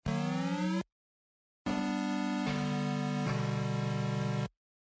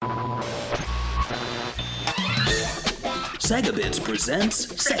Segabits presents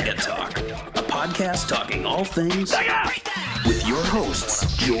Sega Talk, a podcast talking all things Sega! With your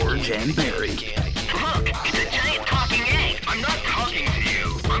hosts, George and Barry. Look, it's a giant talking egg. I'm not talking to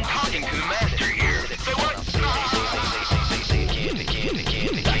you. I'm talking to the master here. So what?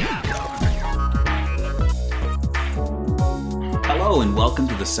 Hello and welcome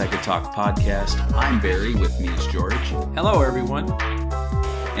to the Sega Talk podcast. I'm Barry, with me is George. Hello, everyone.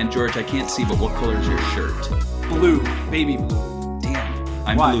 And George, I can't see, but what color is your shirt? Blue. Baby blue. Damn.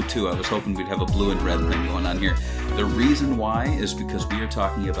 I'm Why? blue too. I was hoping we'd have a blue and red thing going on here. The reason why is because we are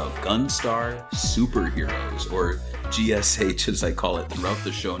talking about Gunstar Superheroes, or GSH as I call it throughout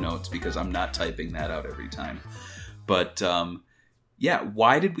the show notes, because I'm not typing that out every time. But, yeah,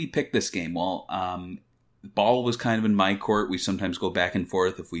 why did we pick this game? Well, ball was kind of in my court. We sometimes go back and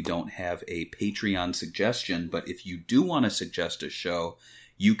forth if we don't have a Patreon suggestion. But if you do want to suggest a show,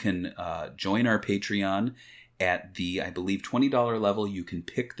 you can join our Patreon at the, I believe, $20 level. You can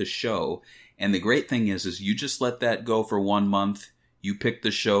pick the show. And the great thing is you just let that go for 1 month. You pick the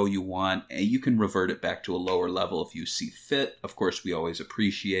show you want, and you can revert it back to a lower level if you see fit. Of course, we always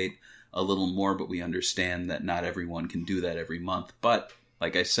appreciate a little more, but we understand that not everyone can do that every month. But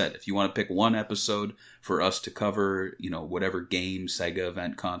like I said, if you want to pick one episode for us to cover, whatever game, Sega,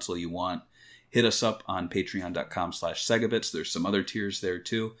 event, console you want, hit us up on patreon.com/Segabits. There's some other tiers there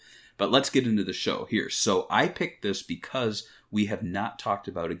too. But let's get into the show here. So I picked this because we have not talked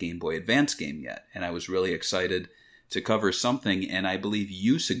about a Game Boy Advance game yet. And I was really excited to cover something. And I believe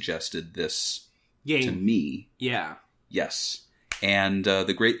you suggested this Game. to me. Yeah. Yes. And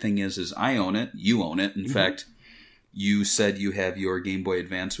the great thing is I own it. You own it. In fact, you said you have your Game Boy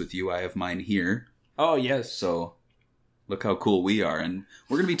Advance with you. I have mine here. Oh, yes. So look how cool we are. And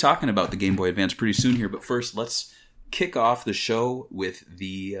we're going to be talking about the Game Boy Advance pretty soon here. But first, let's kick off the show with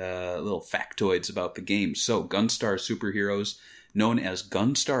the little factoids about the game. So Gunstar Superheroes, known as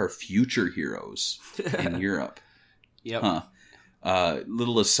Gunstar Future Heroes in Europe. Yep.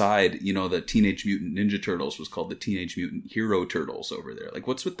 Little aside, the Teenage Mutant Ninja Turtles was called the Teenage Mutant Hero Turtles over there. Like,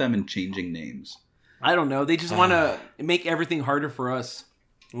 what's with them and changing names? I don't know. They just want to make everything harder for us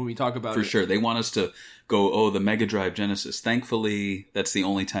when we talk about it. For sure. They want us to go, the Mega Drive Genesis. Thankfully, that's the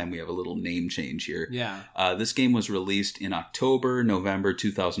only time we have a little name change here. Yeah. This game was released in November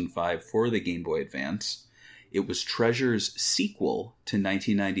 2005 for the Game Boy Advance. It was Treasure's sequel to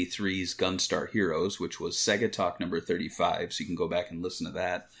 1993's Gunstar Heroes, which was Sega Talk number 35, so you can go back and listen to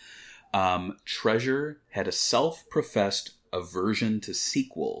that. Treasure had a self-professed aversion to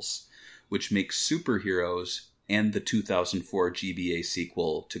sequels, which makes Superheroes and the 2004 GBA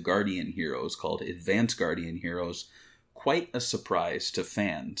sequel to Guardian Heroes, called Advance Guardian Heroes, quite a surprise to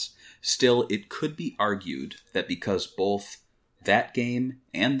fans. Still, it could be argued that because both that game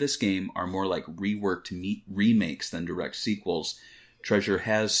and this game are more like reworked remakes than direct sequels, Treasure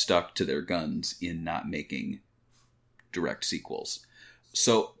has stuck to their guns in not making direct sequels.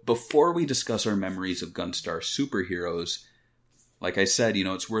 So, before we discuss our memories of Gunstar Superheroes, like I said,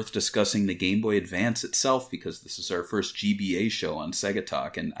 it's worth discussing the Game Boy Advance itself, because this is our first GBA show on Sega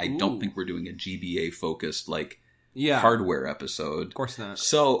Talk, and I don't think we're doing a GBA-focused, hardware episode. Of course not.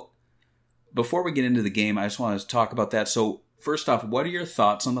 So, before we get into the game, I just want to talk about that. So, first off, what are your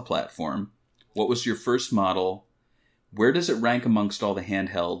thoughts on the platform? What was your first model? Where does it rank amongst all the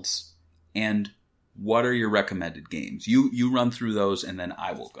handhelds? And what are your recommended games? You run through those, and then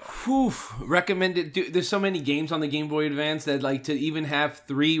I will go. Whew, recommended. There's so many games on the Game Boy Advance that, to even have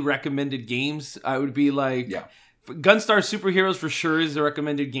 3 recommended games, I would be like... Yeah. Gunstar Superheroes for sure is a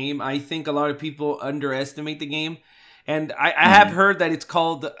recommended game. I think a lot of people underestimate the game. And I have heard that it's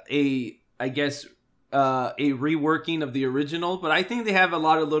called a reworking of the original, but I think they have a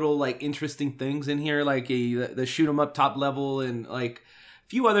lot of little interesting things in here, like the shoot 'em up top level, and a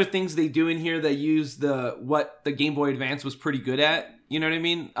few other things they do in here that use what the Game Boy Advance was pretty good at. You know what I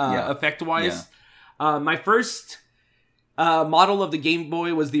mean? Effect wise. Yeah. My first model of the Game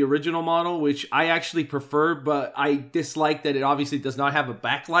Boy was the original model, which I actually prefer, but I dislike that it obviously does not have a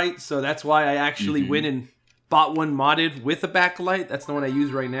backlight. So that's why I actually went and bought one modded with a backlight. That's the one I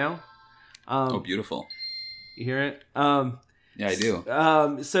use right now. Beautiful. You hear it? Yeah, I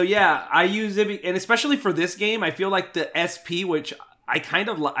do. So yeah, I use it, and especially for this game, I feel like the SP, which I kind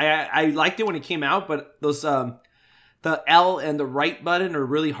of I liked it when it came out, but those the L and the right button are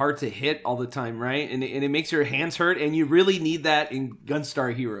really hard to hit all the time, right? And it makes your hands hurt, and you really need that in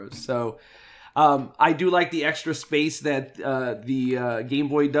Gunstar Heroes. So I do like the extra space that the Game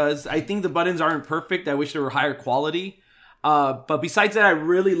Boy does. I think the buttons aren't perfect. I wish they were higher quality. But besides that, I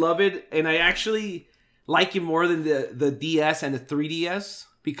really love it, and I actually like it more than the DS and the 3DS.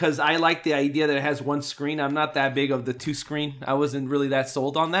 because I like the idea that it has one screen. I'm not that big of the two screen. I wasn't really that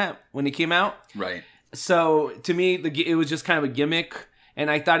sold on that when it came out. Right. So to me, it was just kind of a gimmick, and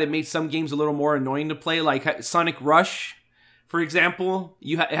I thought it made some games a little more annoying to play, like Sonic Rush, for example.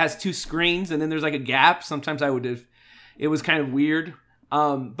 It has two screens, and then there's like a gap. Sometimes it was kind of weird.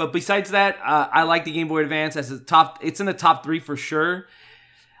 But besides that, I like the Game Boy Advance as a top. It's in the top 3 for sure.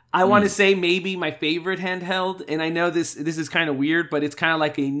 I want to say maybe my favorite handheld, and I know this is kind of weird, but it's kind of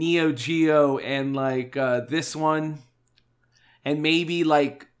like a Neo Geo and like this one, and maybe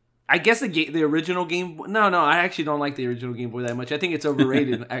like I guess the original Game Boy. No, I actually don't like the original Game Boy that much. I think it's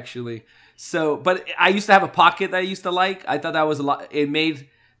overrated actually. So, but I used to have a Pocket that I used to like. I thought that was a lot. It made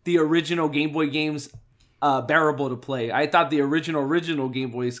the original Game Boy games bearable to play. I thought the original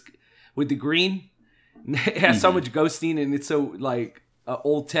Game Boys with the green, it has so much ghosting and it's so like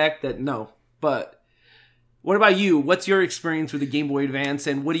old tech that no. But what about you? What's your experience with the Game Boy Advance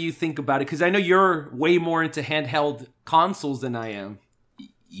and what do you think about it? Because I know you're way more into handheld consoles than I am.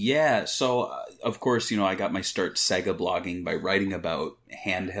 Yeah, so of course, I got my start Sega blogging by writing about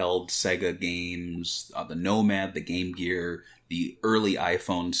handheld Sega games, the Nomad, the Game Gear, the early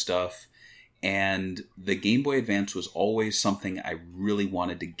iPhone stuff. And the Game Boy Advance was always something I really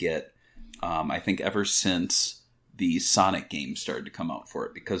wanted to get, I think ever since the Sonic games started to come out for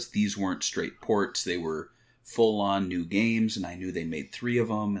it, because these weren't straight ports. They were full-on new games, and I knew they made 3 of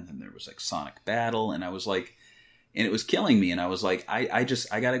them, and then there was like Sonic Battle, and I was like, and it was killing me, and I was like, I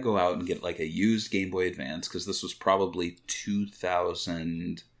got to go out and get like a used Game Boy Advance, because this was probably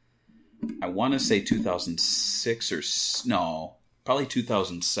 2000, I want to say 2006 or, no, probably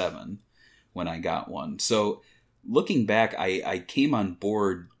 2007 when I got one. So looking back, I came on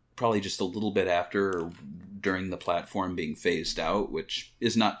board probably just a little bit after or during the platform being phased out, which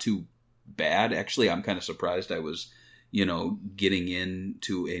is not too bad. Actually, I'm kind of surprised I was, getting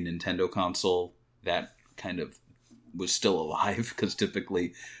into a Nintendo console that kind of was still alive, because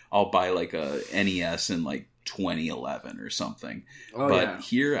typically I'll buy like a NES in like 2011 or something.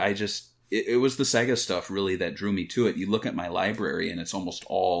 Here it was the Sega stuff really that drew me to it. You look at my library and it's almost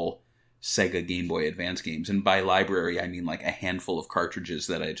all Sega Game Boy Advance games, and by library I mean like a handful of cartridges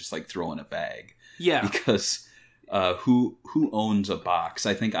that I just like throw in a bag. Yeah, because who owns a box?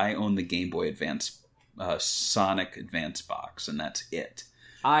 I think I own the Game Boy Advance Sonic Advance box, and that's it.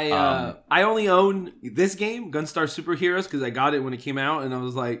 I only own this game, Gunstar Superheroes, because I got it when it came out, and I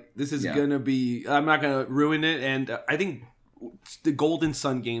was like, this is gonna be, I'm not gonna ruin it. And I think the Golden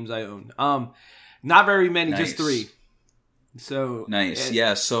Sun games I own, not very many, just 3. So nice.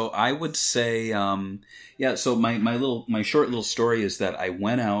 Yeah, so I would say so my short little story is that I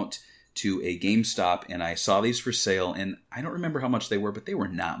went out to a GameStop and I saw these for sale, and I don't remember how much they were, but they were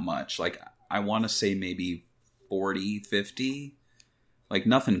not much. Like I want to say maybe 40, 50, like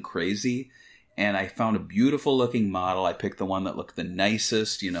nothing crazy. And I found a beautiful looking model. I picked the one that looked the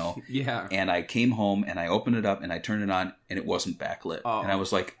nicest, Yeah. And I came home and I opened it up and I turned it on and it wasn't backlit. Oh. And I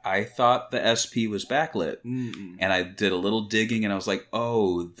was like, I thought the SP was backlit. Mm-mm. And I did a little digging and I was like,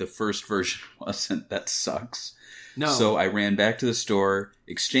 oh, the first version wasn't. That sucks. No. So I ran back to the store,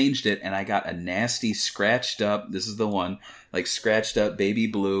 exchanged it, and I got a nasty scratched up, this is the one, like scratched up baby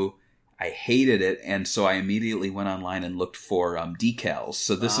blue. I hated it, and so I immediately went online and looked for decals.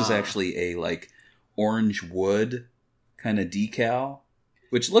 So this is actually a like orange wood kind of decal,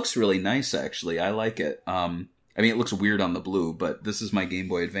 which looks really nice actually. I like it. I mean, it looks weird on the blue, but this is my Game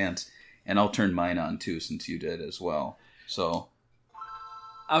Boy Advance, and I'll turn mine on too since you did as well. So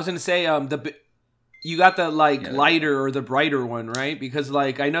I was gonna say you got the lighter or the brighter one, right? Because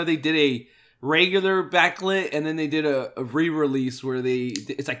like I know they did a regular backlit, and then they did a re-release where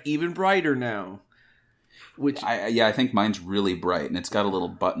it's like even brighter now. Which I think mine's really bright, and it's got a little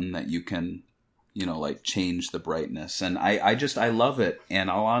button that you can, like change the brightness, and I love it. And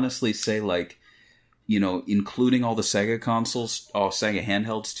I'll honestly say, like, including all the Sega consoles, all Sega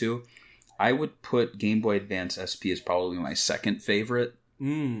handhelds too, I would put Game Boy Advance SP as probably my second favorite.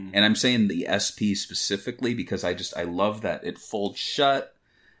 And I'm saying the SP specifically because I love that it folds shut.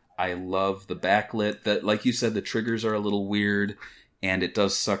 I love the backlit. That, like you said, the triggers are a little weird, and it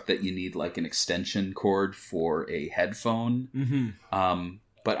does suck that you need like an extension cord for a headphone. Mm-hmm.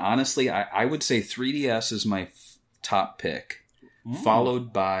 But honestly, I would say 3DS is my top pick,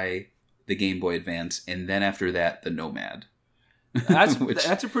 followed by the Game Boy Advance, and then after that, the Nomad. That's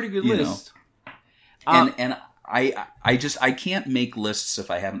a pretty good list. And I can't make lists if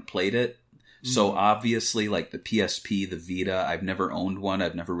I haven't played it. So obviously, like the PSP, the Vita, I've never owned one.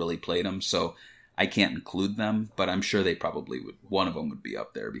 I've never really played them, so I can't include them. But I'm sure they probably would. One of them would be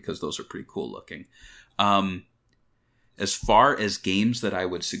up there because those are pretty cool looking. as far as games that I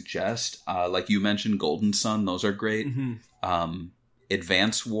would suggest, like you mentioned, Golden Sun, those are great.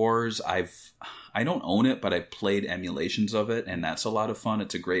 Advance Wars, I don't own it, but I've played emulations of it, and that's a lot of fun.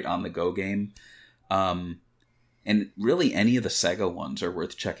 It's a great on-the-go game. And really, any of the Sega ones are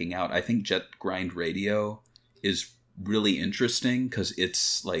worth checking out. I think Jet Grind Radio is really interesting because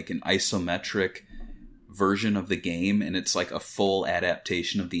it's like an isometric version of the game, and it's like a full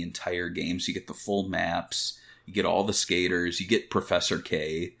adaptation of the entire game. So you get the full maps, you get all the skaters, you get Professor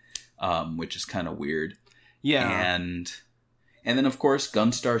K, which is kind of weird. Yeah. And then, of course,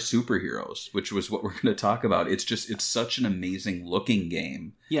 Gunstar Superheroes, which was what we're going to talk about. It's such an amazing looking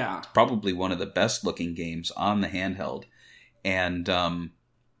game. Yeah. It's probably one of the best looking games on the handheld. And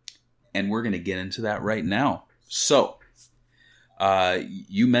we're going to get into that right now. So,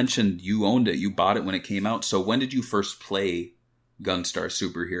 you mentioned you owned it. You bought it when it came out. So when did you first play Gunstar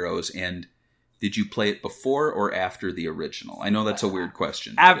Superheroes? And did you play it before or after the original? I know that's a weird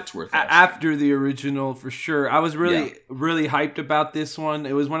question, but it's worth asking. After the original, for sure. I was really hyped about this one.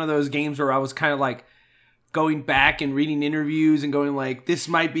 It was one of those games where I was kind of like going back and reading interviews and going like, this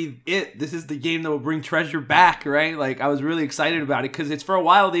might be it. This is the game that will bring Treasure back, right? Like, I was really excited about it because it's for a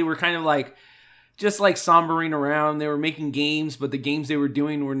while they were kind of like just like sombering around. They were making games, but the games they were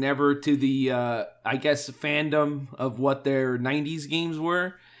doing were never to the, I guess, fandom of what their 90s games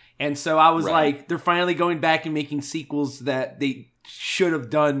were. And so I was like, they're finally going back and making sequels that they should have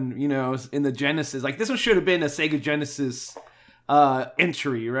done, you know, in the Genesis. Like, this one should have been a Sega Genesis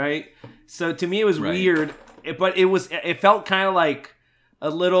entry, right? So to me, it was weird, but it felt kind of like a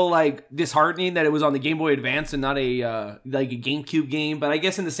little like disheartening that it was on the Game Boy Advance and not a like a GameCube game. But I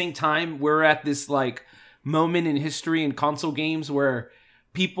guess in the same time, we're at this like moment in history in console games where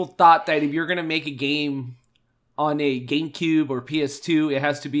people thought that if you're going to make a game on a GameCube or PS2, it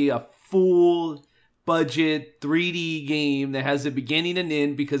has to be a full budget 3D game that has a beginning and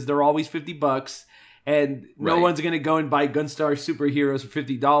end because they're always $50 and no one's going to go and buy Gunstar Superheroes for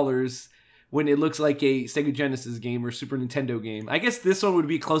 $50 when it looks like a Sega Genesis game or Super Nintendo game. I guess this one would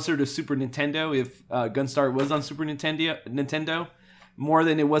be closer to Super Nintendo if Gunstar was on Super Nintendo more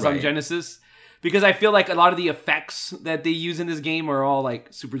than it was on Genesis, because I feel like a lot of the effects that they use in this game are all like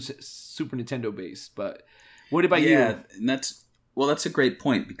Super Nintendo based. But what about you? Yeah, and that's a great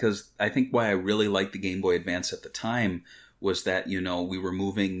point, because I think why I really liked the Game Boy Advance at the time was that, you know, we were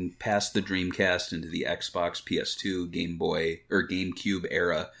moving past the Dreamcast into the Xbox, PS2, Game Boy, or GameCube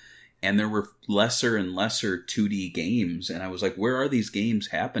era, and there were lesser and lesser 2D games, and I was like, where are these games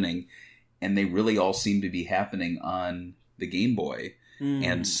happening? And they really all seem to be happening on the Game Boy.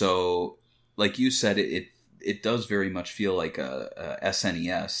 And so, like you said, it does very much feel like a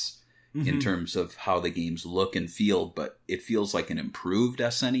SNES. In terms of how the games look and feel, but it feels like an improved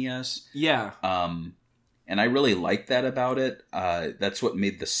SNES. Yeah. And I really like that about it. That's what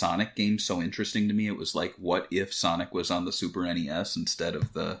made the Sonic game so interesting to me. It was like, what if Sonic was on the Super NES instead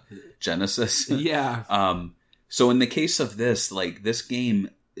of the Genesis? Yeah. So in the case of this, like this game,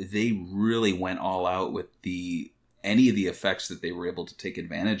 they really went all out with any of the effects that they were able to take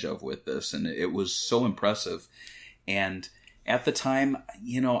advantage of with this, and it was so impressive. And at the time,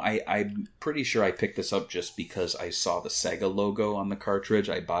 you know, I'm pretty sure I picked this up just because I saw the Sega logo on the cartridge.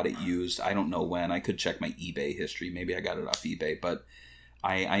 I bought it used. I don't know when. I could check my eBay history. Maybe I got it off eBay. But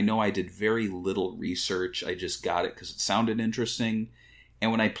I know I did very little research. I just got it because it sounded interesting. And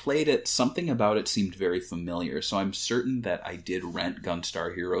when I played it, something about it seemed very familiar. So I'm certain that I did rent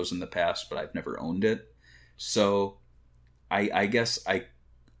Gunstar Heroes in the past, but I've never owned it. So I guess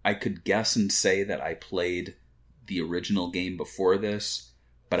I could guess and say that I played the original game before this,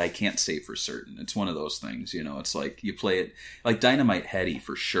 but I can't say for certain. It's one of those things, you know, it's like you play it like Dynamite Headdy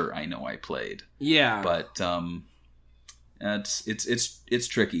for sure. I know I played. Yeah. But it's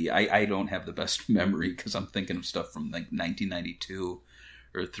tricky. I don't have the best memory because I'm thinking of stuff from like 1992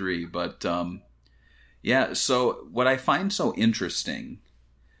 or 3, but yeah, so what I find so interesting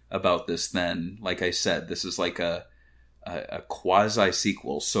about this then, like I said, this is like a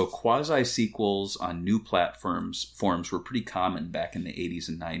quasi-sequel. So quasi-sequels on new forms were pretty common back in the 80s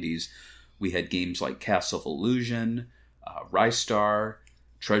and 90s. We had games like Castle of Illusion, Rystar,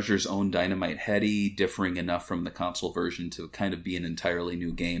 Treasure's own Dynamite Headdy, differing enough from the console version to kind of be an entirely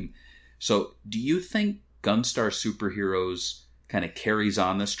new game. So do you think Gunstar Superheroes kind of carries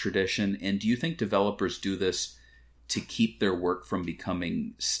on this tradition? And do you think developers do this to keep their work from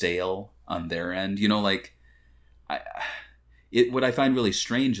becoming stale on their end? You know, like, what I find really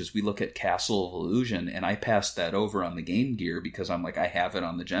strange is we look at Castle of Illusion, and I passed that over on the Game Gear because I'm like, I have it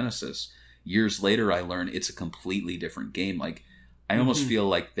on the Genesis. Years later, I learn it's a completely different game. Like, I almost feel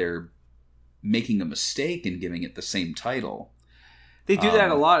like they're making a mistake and giving it the same title. They do that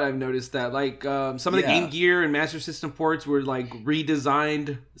a lot. I've noticed that. Like some of the Game Gear and Master System ports were like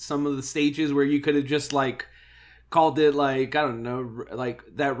redesigned. Some of the stages where you could have just like called it like, I don't know, like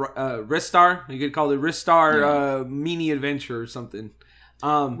that Ristar. You could call it Ristar Mini Adventure or something.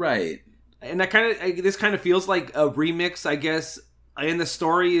 Right. And this kind of feels like a remix, I guess. And the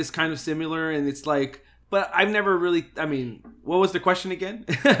story is kind of similar, and it's like, but I've never really. I mean, what was the question again?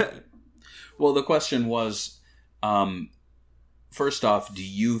 Well, the question was, first off, do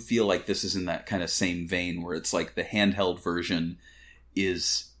you feel like this is in that kind of same vein where it's like the handheld version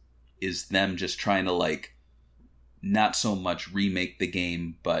is them just trying to like not so much remake the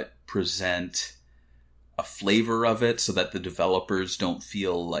game, but present a flavor of it so that the developers don't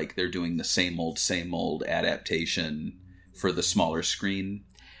feel like they're doing the same old adaptation for the smaller screen?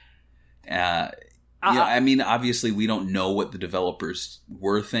 I mean, obviously we don't know what the developers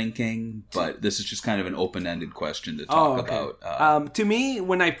were thinking, but this is just kind of an open-ended question to talk about. To me,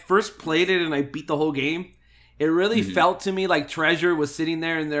 when I first played it and I beat the whole game, it really felt to me like Treasure was sitting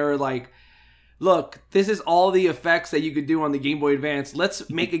there and they were like, look, this is all the effects that you could do on the Game Boy Advance. Let's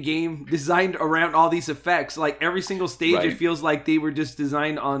make a game designed around all these effects. Like every single stage, It feels like they were just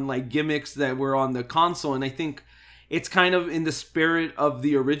designed on like gimmicks that were on the console. And I think it's kind of in the spirit of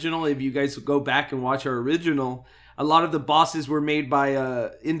the original. If you guys go back and watch our original, a lot of the bosses were made by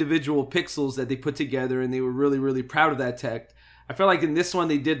individual pixels that they put together, and they were really, really proud of that tech. I feel like in this one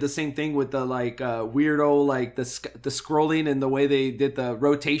they did the same thing with the like weirdo, like the scrolling and the way they did the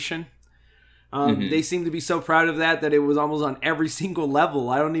rotation. They seem to be so proud of that it was almost on every single level.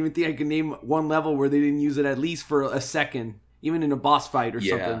 I don't even think I can name one level where they didn't use it at least for a second, even in a boss fight or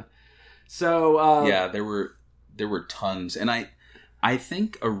something. So there were tons, and I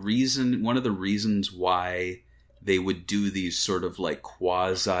think one of the reasons why they would do these sort of like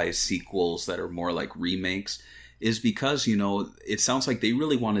quasi sequels that are more like remakes is because, you know, it sounds like they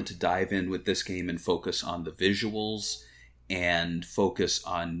really wanted to dive in with this game and focus on the visuals and focus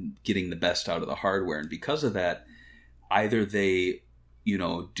on getting the best out of the hardware. And because of that, either they, you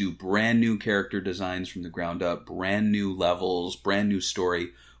know, do brand new character designs from the ground up, brand new levels, brand new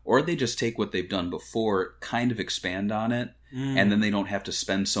story, or they just take what they've done before, kind of expand on it, and then they don't have to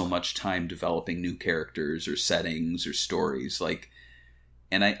spend so much time developing new characters or settings or stories. Like,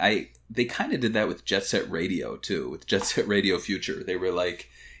 and they kind of did that with Jet Set Radio too, with Jet Set Radio Future. They were like,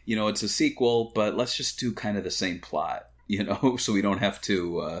 you know, it's a sequel, but let's just do kind of the same plot, you know, so we don't have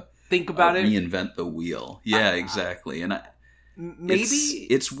to think about it, reinvent the wheel. Yeah, exactly. And maybe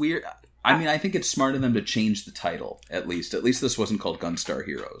it's weird. I mean, I think it's smart of them to change the title, at least. At least this wasn't called Gunstar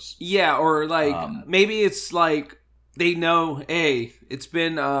Heroes. Yeah, or like, maybe it's like, they know, hey, it's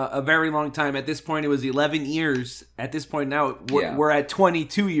been a very long time. At this point, it was 11 years. At this point now, we're at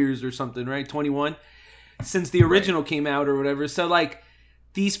 22 years or something, right? 21? Since the original came out or whatever. So, like,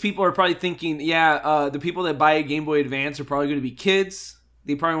 these people are probably thinking, the people that buy a Game Boy Advance are probably going to be kids.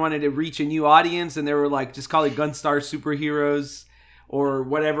 They probably wanted to reach a new audience, and they were like, just call it Gunstar Superheroes, or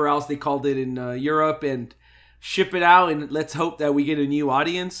whatever else they called it in Europe, and ship it out, and let's hope that we get a new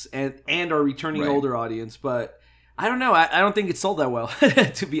audience and our returning older audience. But I don't know. I don't think it sold that well,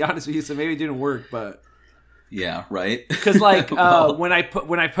 to be honest with you. So maybe it didn't work. But yeah, right. Because like when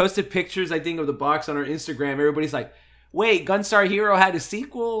I posted pictures, I think of the box on our Instagram, everybody's like, "Wait, Gunstar Hero had a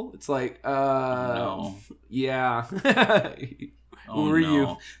sequel?" It's like, no, yeah. Who were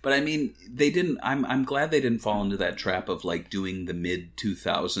you? But I mean, they didn't. I'm glad they didn't fall into that trap of like doing the mid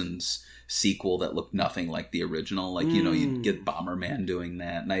 2000s sequel that looked nothing like the original. Like, you know, you'd get Bomberman doing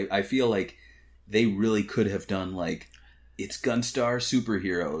that, and I feel like they really could have done like, it's Gunstar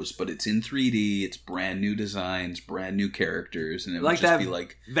Superheroes, but it's in 3D. It's brand new designs, brand new characters, and it would just be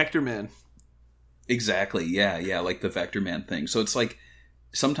like Vector Man. Exactly. Yeah, like the Vector Man thing. So it's like,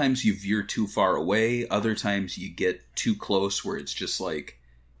 sometimes you veer too far away. Other times you get too close where it's just like,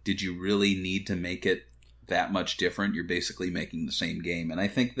 did you really need to make it that much different? You're basically making the same game. And I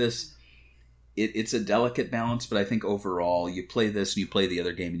think it's a delicate balance, but I think overall you play this and you play the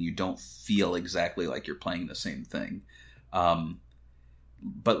other game and you don't feel exactly like you're playing the same thing. So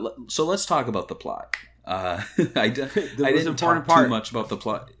let's talk about the plot. I didn't talk too much about the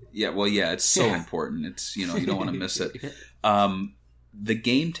plot. Yeah, well, yeah, it's so important. It's, you know, you don't want to miss it. The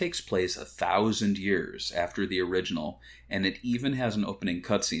game takes place 1,000 years after the original, and it even has an opening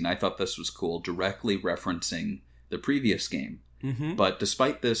cutscene. I thought this was cool, directly referencing the previous game. Mm-hmm. But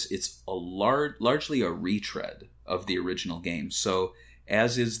despite this, it's largely a retread of the original game. So,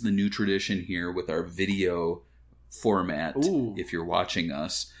 as is the new tradition here with our video format, if you're watching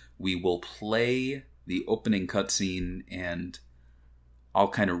us, we will play the opening cutscene and I'll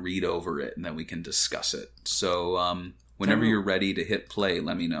kind of read over it and then we can discuss it. So whenever you're ready to hit play,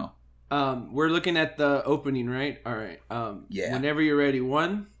 let me know. We're looking at the opening, right? All right. Yeah. Whenever you're ready.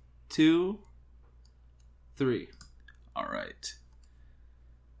 1, 2, 3. All right.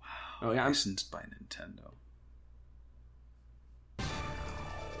 Wow. Oh, yeah. Licensed by Nintendo.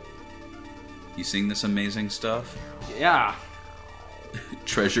 You seeing this amazing stuff? Yeah.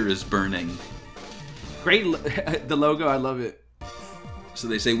 Treasure is burning. Great. The logo, I love it. So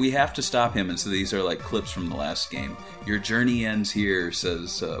they say, we have to stop him. And so these are like clips from the last game. Your journey ends here,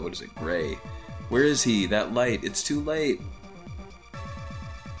 says, what is it, Gray. Where is he? That light. It's too late.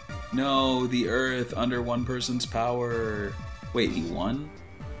 No, the Earth under one person's power. Wait, he won?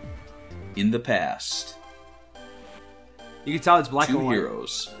 In the past, You can tell it's black two and white.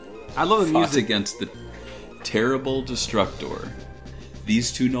 heroes I love the fought music. against the terrible Destructor.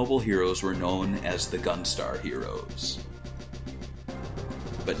 These two noble heroes were known as the Gunstar Heroes.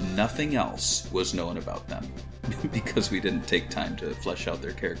 But nothing else was known about them, because we didn't take time to flesh out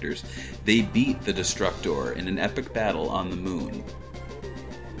their characters. They beat the Destructor in an epic battle on the moon.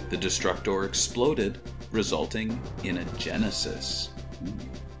 The Destructor exploded, resulting in a Genesis.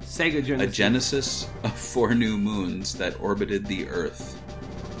 Sega Genesis. A Genesis of 4 new moons that orbited the Earth.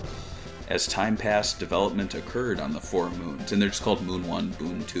 As time passed, development occurred on the 4 moons, and they're just called Moon 1,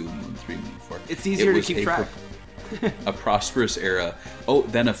 Moon 2, Moon 3, Moon 4. It's easier It to was keep track. A prosperous era. Oh,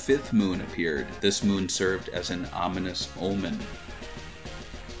 then a 5th moon appeared. This moon served as an ominous omen.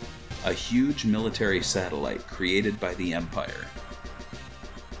 A huge military satellite created by the Empire.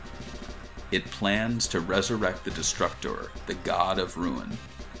 It plans to resurrect the Destructor, the god of ruin.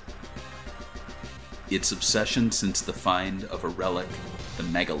 Its obsession since the find of a relic, the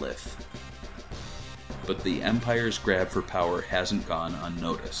megalith. But the Empire's grab for power hasn't gone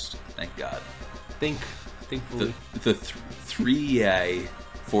unnoticed, thank God. Thankfully. The 3i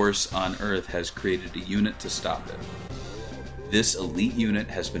force on Earth has created a unit to stop it. This elite unit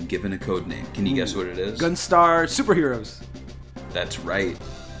has been given a code name. Can you guess what it is? Gunstar Superheroes. That's right.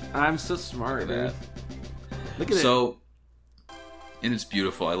 I'm so smart, Look at man. that. Look at it. So, and it's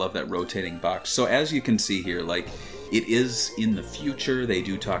beautiful. I love that rotating box. So as you can see here, like, it is in the future. They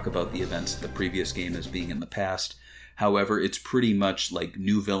do talk about the events of the previous game as being in the past. However, it's pretty much like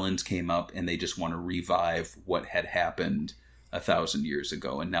new villains came up and they just want to revive what had happened 1,000 years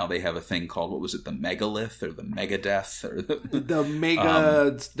ago. And now they have a thing called, what was it, the Megalith or the Megadeath? Or the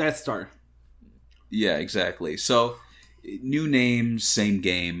Mega Death Star. Yeah, exactly. So, new names, same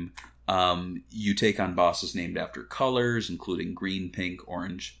game. You take on bosses named after colors, including green, pink,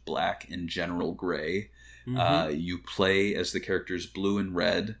 orange, black, and general gray. Mm-hmm. You play as the characters blue and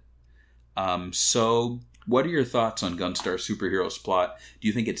red. So, what are your thoughts on Gunstar Superheroes plot? Do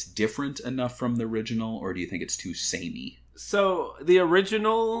you think it's different enough from the original, or do you think it's too samey? So the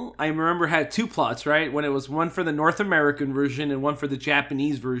original, I remember, had 2 plots, right? When it was one for the North American version and one for the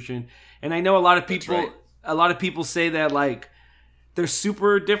Japanese version. And I know a lot of people, right. a lot of people say that like they're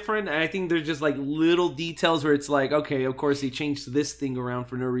super different. And I think they're just like little details where it's like, okay, of course they changed this thing around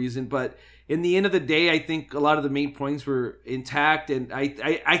for no reason, but in the end of the day, I think a lot of the main points were intact. And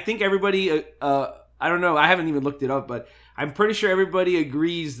I think everybody, I don't know, I haven't even looked it up, but I'm pretty sure everybody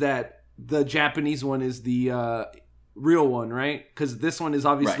agrees that the Japanese one is the real one, right? Because this one is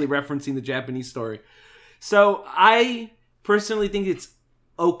obviously referencing the Japanese story. So I personally think it's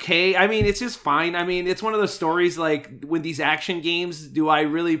okay. I mean, it's just fine. I mean, it's one of those stories like with these action games, do I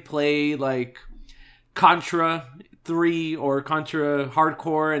really play like Contra 3 or Contra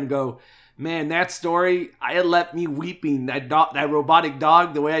Hardcore and go, man, that story, it left me weeping. That robotic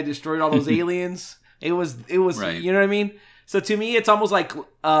dog, the way I destroyed all those aliens. It was, Right. You know what I mean? So to me, it's almost like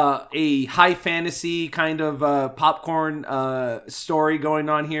a high fantasy kind of popcorn story going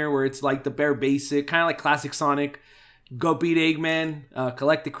on here, where it's like the bare basic, kind of like classic Sonic. Go beat Eggman,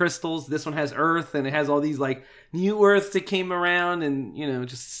 collect the crystals. This one has Earth, and it has all these like new Earths that came around, and you know,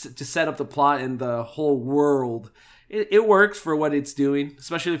 just to set up the plot and the whole world. It works for what it's doing,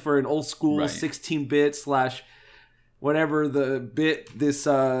 especially for an old school 16-bit / whatever the bit this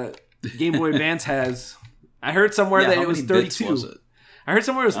Game Boy Advance has. I heard somewhere that it was 32. Was it? I heard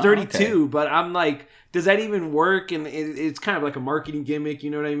somewhere it was 32, okay. but I'm like, does that even work? And it's kind of like a marketing gimmick, you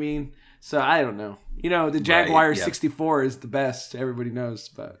know what I mean? So I don't know. You know, the Jaguar 64 is the best. Everybody knows,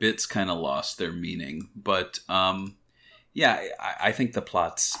 but bits kind of lost their meaning. But yeah, I think the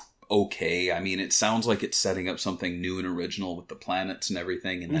plot's okay. I mean, it sounds like it's setting up something new and original with the planets and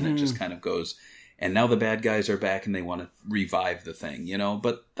everything, and then it just kind of goes. And now the bad guys are back and they want to revive the thing, you know?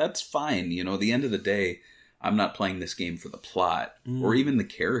 But that's fine, you know? At the end of the day, I'm not playing this game for the plot or even the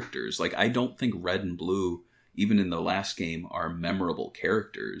characters. Like, I don't think Red and Blue even in the last game, are memorable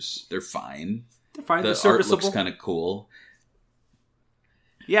characters. They're fine. They're fine. The They're serviceable. art looks kind of cool.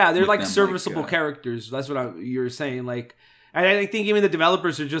 Yeah, they're with like them, serviceable characters. That's what you're saying. Like, and I think even the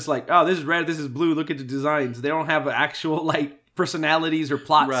developers are just like, oh, this is red, this is blue. Look at the designs. They don't have actual like personalities or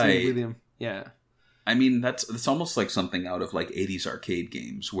plots Right. with them. Yeah. I mean, that's almost like something out of like 80s arcade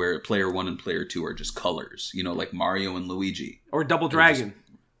games where player 1 and player 2 are just colors, you know, like Mario and Luigi. Or Double Dragon.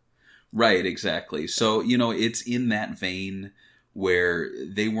 Right, exactly. So, you know, it's in that vein where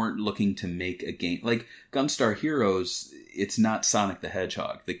they weren't looking to make a game. Like Gunstar Heroes, it's not Sonic the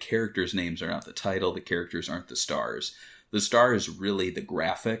Hedgehog. The characters' names are not the title. The characters aren't the stars. The star is really the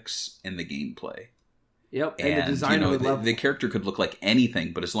graphics and the gameplay. Yep, and the design of the level. The character could look like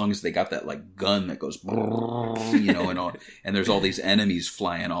anything, but as long as they got that like gun that goes, you know, and there's all these enemies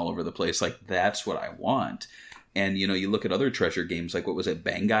flying all over the place, like that's what I want. And you know, you look at other treasure games, like what was it,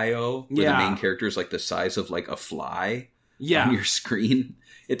 Bangai-O, where the main character is like the size of like a fly on your screen.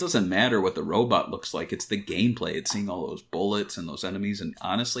 It doesn't matter what the robot looks like; it's the gameplay. It's seeing all those bullets and those enemies. And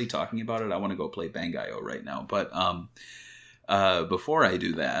honestly, talking about it, I want to go play Bangai-O right now. But before I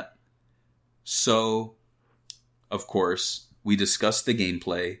do that, so. Of course, we discussed the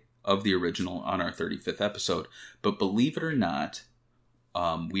gameplay of the original on our 35th episode, but believe it or not,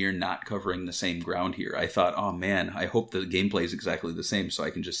 we are not covering the same ground here. I thought, oh man, I hope the gameplay is exactly the same so I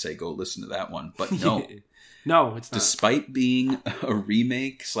can just say, go listen to that one. But no. No, it's not. Despite being a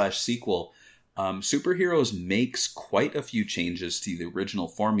remake / sequel, Super Heroes makes quite a few changes to the original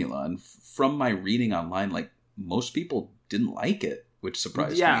formula. And from my reading online, like most people didn't like it, which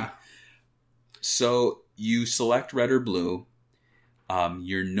surprised me. So you select red or blue.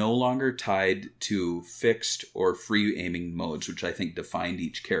 You're no longer tied to fixed or free aiming modes, which I think defined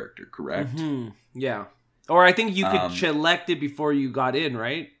each character, correct? Mm-hmm. Yeah. Or I think you could select it before you got in,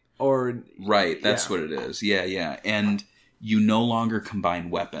 right? Or right, that's what it is. Yeah. And you no longer combine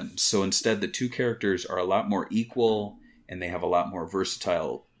weapons. So instead, the two characters are a lot more equal, and they have a lot more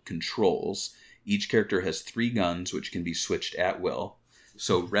versatile controls. Each character has 3 guns, which can be switched at will.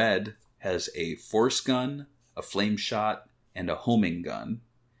 So red has a force gun, a flame shot, and a homing gun.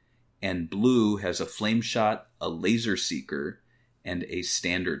 And blue has a flame shot, a laser seeker, and a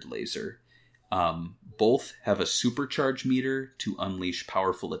standard laser. Both have a supercharge meter to unleash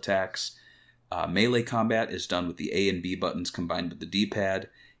powerful attacks. Melee combat is done with the A and B buttons combined with the D-pad,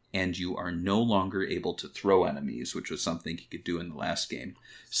 and you are no longer able to throw enemies, which was something you could do in the last game.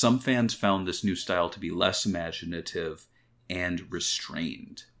 Some fans found this new style to be less imaginative and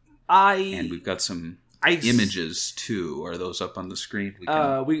restrained. And we've got some images too. Are those up on the screen?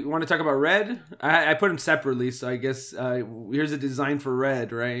 We want to talk about red. I put them separately, so I guess here's a design for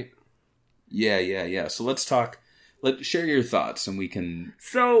red, right? Yeah. So let's talk. Let's share your thoughts, and we can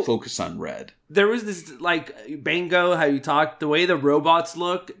focus on red. There was this like Bango, how you talked, the way the robots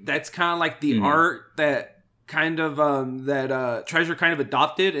look. That's kind of like the art that kind of Treasure kind of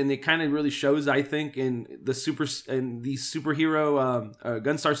adopted, and it kind of really shows, I think, in the superhero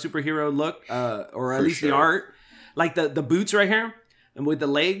Gunstar superhero look, or at least the art, like the boots right here and with the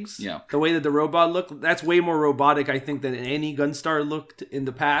legs, the way that the robot looked, that's way more robotic, I think, than any Gunstar looked in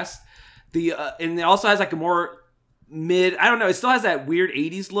the past. And it also has like a more I don't know, it still has that weird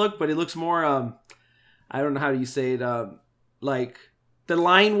 80s look, but it looks more I don't know how you say it, like the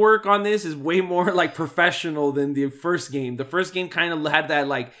line work on this is way more like professional than the first game. The first game kind of had that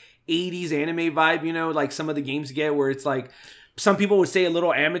like 80s anime vibe, you know, like some of the games get, where it's like, some people would say a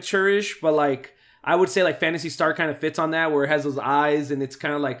little amateurish, but like I would say like Phantasy Star kind of fits on that, where it has those eyes and it's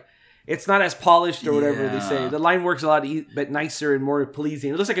kind of like, it's not as polished or whatever they say. The line works a lot but nicer and more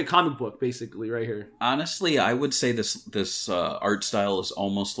pleasing. It looks like a comic book basically right here. Honestly, I would say this art style is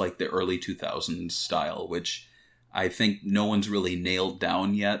almost like the early 2000s style, which I think no one's really nailed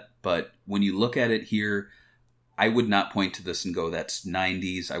down yet. But when you look at it here, I would not point to this and go, that's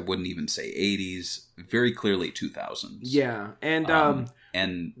 90s. I wouldn't even say 80s. Very clearly 2000s. Yeah.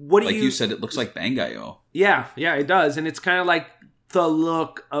 And what you said, it looks like Bangai-O. Yeah, it does. And it's kind of like the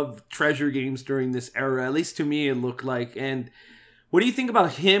look of Treasure games during this era. At least to me, it looked like. And what do you think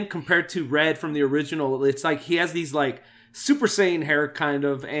about him compared to Red from the original? It's like he has these like Super Saiyan hair kind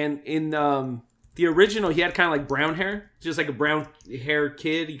of. And in the original, he had kind of like brown hair. Just like a brown hair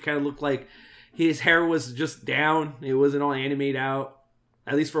kid. He kind of looked like his hair was just down. It wasn't all animated out.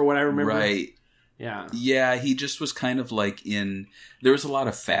 At least for what I remember. Right. Yeah. Yeah, he just was kind of like there was a lot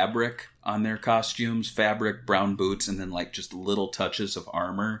of fabric on their costumes. Fabric, brown boots, and then like just little touches of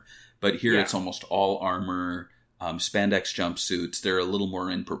armor. But here it's almost all armor. Spandex jumpsuits. They're a little more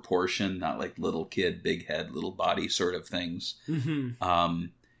in proportion. Not like little kid, big head, little body sort of things. Mm-hmm.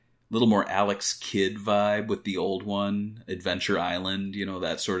 little more Alex Kidd vibe with the old one, Adventure Island,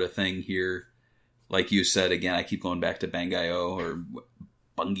 that sort of thing here. Like you said, again, I keep going back to Bangai-O or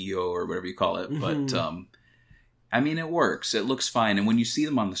Bungio or whatever you call it. Mm-hmm. But, I mean, it works. It looks fine. And when you see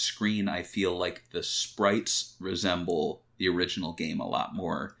them on the screen, I feel like the sprites resemble the original game a lot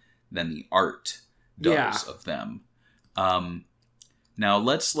more than the art does of them. Now,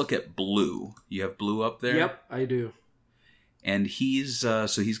 let's look at Blue. You have Blue up there? Yep, I do. And he's so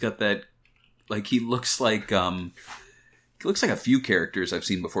he's got that, like, he looks like a few characters I've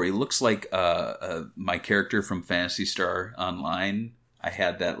seen before. He looks like my character from Phantasy Star Online. I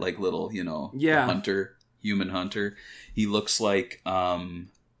had that, like, little, human hunter. He looks like man,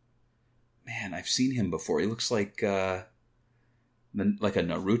 I've seen him before. He looks like a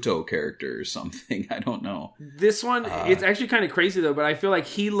Naruto character or something. I don't know. This one, it's actually kind of crazy though, but I feel like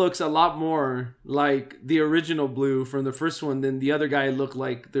he looks a lot more like the original Blue from the first one than the other guy looked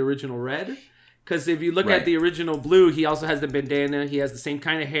like the original Red. Because if you look at the original Blue, he also has the bandana. He has the same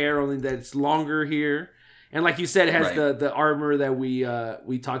kind of hair, only that it's longer here. And like you said, it has the armor that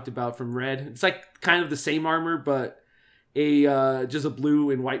we talked about from Red. It's like kind of the same armor, but just a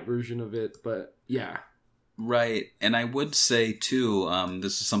blue and white version of it. But yeah. Right. And I would say, too,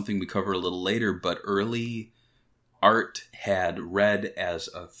 this is something we cover a little later, but early art had Red as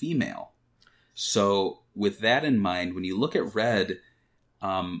a female. So with that in mind, when you look at Red,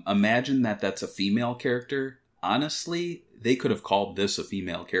 imagine that's a female character. Honestly, they could have called this a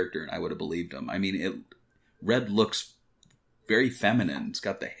female character and I would have believed them. I mean, Red looks very feminine. It's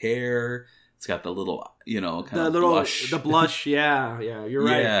got the hair. It's got the little, blush. The blush, yeah, you're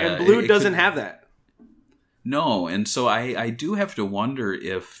right. And Blue doesn't have that. No, and so I do have to wonder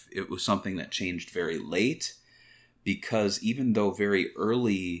if it was something that changed very late, because even though very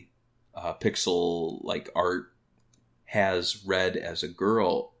early pixel-like art has Red as a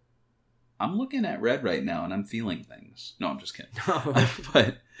girl, I'm looking at Red right now and I'm feeling things. No, I'm just kidding.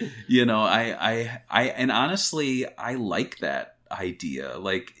 But, and honestly, I like that idea.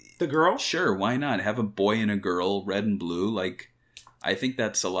 Like, the girl? Sure, why not? Have a boy and a girl, Red and Blue. Like, I think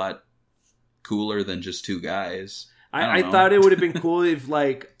that's a lot cooler than just two guys. I thought it would have been cool if,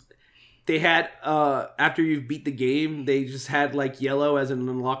 like, they had, after you beat the game, they just had, like, Yellow as an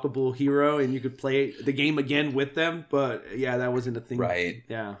unlockable hero and you could play the game again with them. But, yeah, that wasn't a thing. Right.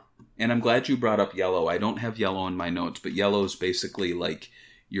 Yeah. And I'm glad you brought up Yellow. I don't have Yellow in my notes, but Yellow is basically, like,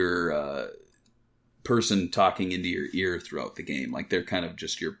 your person talking into your ear throughout the game. Like, they're kind of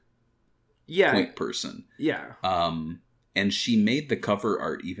just your point person. Yeah. And she made the cover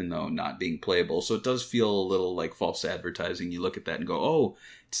art even though not being playable. So it does feel a little like false advertising. You look at that and go, oh,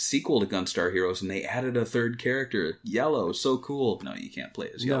 it's a sequel to Gunstar Heroes and they added a third character. Yellow, so cool. No, you can't play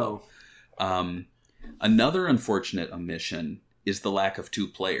as Yellow. No. Another unfortunate omission is the lack of two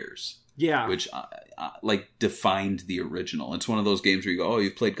players. Yeah. Which, defined the original. It's one of those games where you go, oh,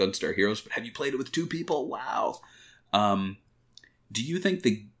 you've played Gunstar Heroes, but have you played it with two people? Wow. Do you think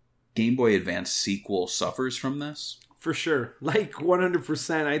the Game Boy Advance sequel suffers from this? For sure. Like,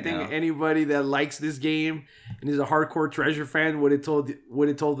 100%. I think anybody that likes this game and is a hardcore Treasure fan would have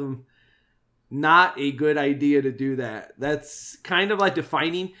told them not a good idea to do that. That's kind of like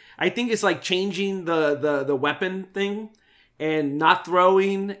defining. I think it's like changing the weapon thing and not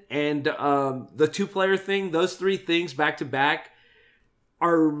throwing and the two-player thing. Those three things back to back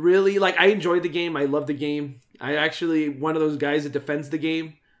are really, like, I enjoyed the game. I love the game. I actually one of those guys that defends the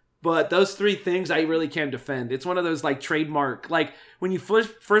game. But those three things I really can't defend. It's one of those, like, trademark. Like, when you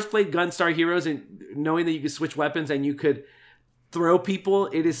first played Gunstar Heroes and knowing that you could switch weapons and you could throw people,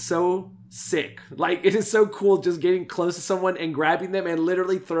 it is so sick. Like, it is so cool just getting close to someone and grabbing them and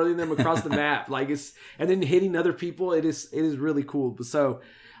literally throwing them across the map. Like, and then hitting other people. It is really cool. So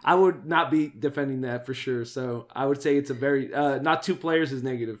I would not be defending that for sure. So I would say it's a very, not two players is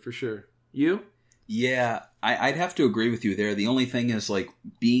negative for sure. You? Yeah, I'd have to agree with you there. The only thing is, like,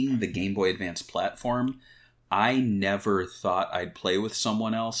 being the Game Boy Advance platform, I never thought I'd play with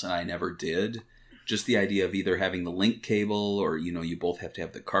someone else, and I never did. Just the idea of either having the link cable or, you both have to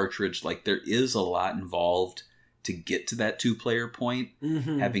have the cartridge. Like, there is a lot involved to get to that two-player point.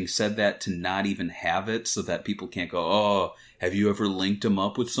 Mm-hmm. Having said that, to not even have it so that people can't go, oh, have you ever linked them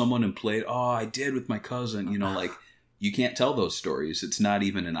up with someone and played? Oh, I did with my cousin. Like, you can't tell those stories. It's not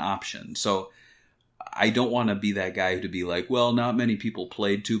even an option. So I don't want to be that guy to be like, well, not many people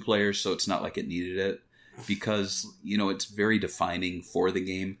played two players, so it's not like it needed it. Because, it's very defining for the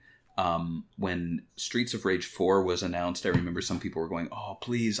game. When Streets of Rage 4 was announced, I remember some people were going, oh,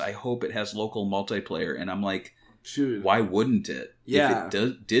 please, I hope it has local multiplayer. And I'm like, shoot, why wouldn't it? Yeah. If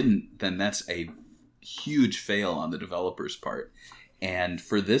it didn't, then that's a huge fail on the developer's part. And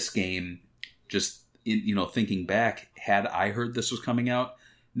for this game, just thinking back, had I heard this was coming out,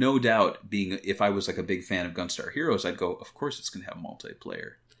 no doubt, if I was like a big fan of Gunstar Heroes, I'd go, of course it's going to have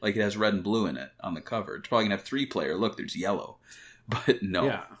multiplayer. Like, it has red and blue in it on the cover. It's probably going to have 3-player. Look, there's yellow. But no.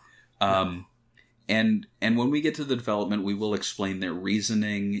 Yeah. And when we get to the development, we will explain their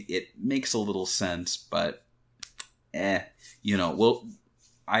reasoning. It makes a little sense, but I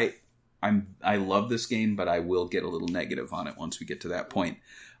love this game, but I will get a little negative on it once we get to that point.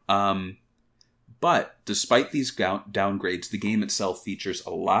 But despite these downgrades, the game itself features a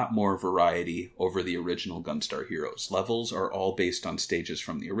lot more variety over the original Gunstar Heroes. Levels are all based on stages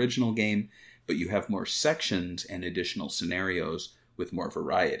from the original game, but you have more sections and additional scenarios with more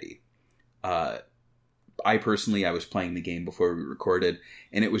variety. I was playing the game before we recorded,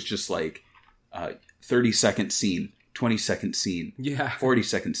 and it was just like 30-second scene, 20-second scene,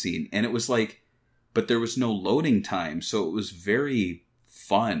 40-second scene. And it was like, but there was no loading time, so it was very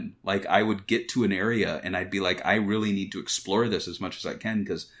fun. Like, I would get to an area and I'd be like, I really need to explore this as much as I can,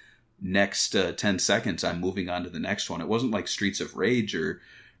 because next 10 seconds I'm moving on to the next one. It wasn't like Streets of Rage or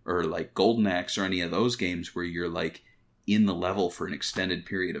like Golden Axe or any of those games where you're like in the level for an extended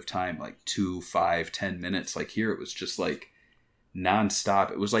period of time, like 2, 5, 10 minutes. Like, here it was just like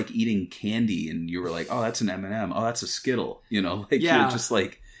nonstop. It was like eating candy, and you were like, oh, that's an M&M. Oh, that's a Skittle. You're just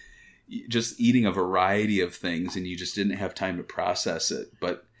like just eating a variety of things, and you just didn't have time to process it.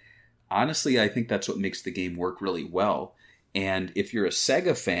 But honestly, I think that's what makes the game work really well. And if you're a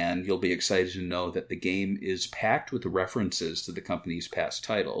Sega fan, you'll be excited to know that the game is packed with references to the company's past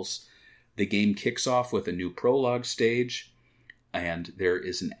titles. The game kicks off with a new prologue stage, and there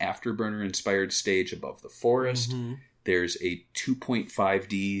is an Afterburner-inspired stage above the forest. Mm-hmm. There's a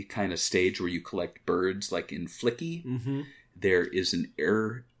 2.5D kind of stage where you collect birds, like in Flicky. Mm-hmm. There is an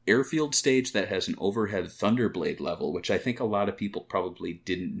airfield stage that has an overhead Thunderblade level, which I think a lot of people probably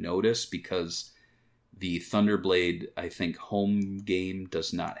didn't notice because the Thunderblade, I think, home game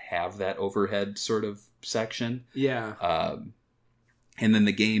does not have that overhead sort of section. Yeah. And then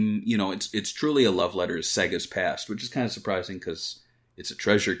the game, it's truly a love letter to Sega's past, which is kind of surprising because it's a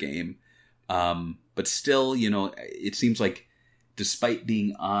Treasure game. But still, it seems like despite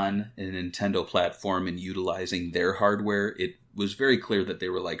being on a Nintendo platform and utilizing their hardware, it was very clear that they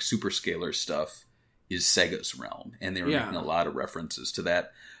were like, Superscalar stuff is Sega's realm. And they were making a lot of references to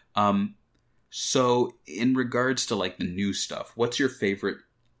that. So in regards to like the new stuff, what's your favorite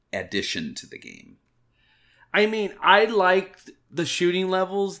addition to the game? I mean, I liked the shooting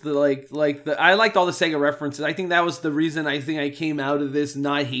levels, I liked all the Sega references. I think that was the reason I came out of this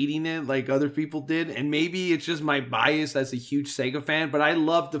not hating it like other people did. And maybe it's just my bias as a huge Sega fan, but I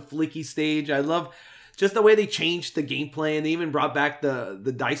love the Flicky stage. I love just the way they changed the gameplay, and they even brought back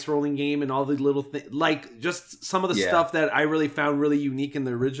the dice rolling game and all the little things, like just some of the stuff that I really found really unique in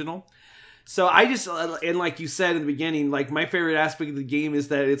the original. So and like you said in the beginning, like my favorite aspect of the game is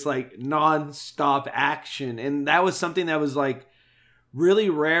that it's like non-stop action. And that was something that was like really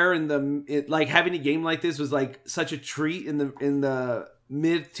rare like having a game like this was like such a treat in the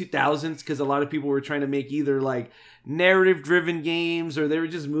mid 2000s, because a lot of people were trying to make either like narrative driven games, or they were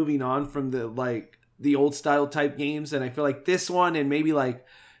just moving on from the old style type games. And I feel like this one, and maybe like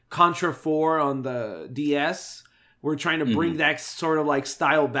Contra 4 on the DS, we're trying to bring that sort of like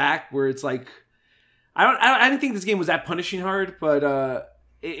style back, where it's like, I didn't think this game was that punishing hard, but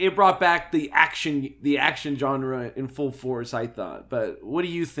it brought back the action genre in full force, I thought. But what do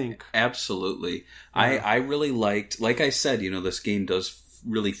you think? Absolutely. Yeah. I really liked, like I said, this game does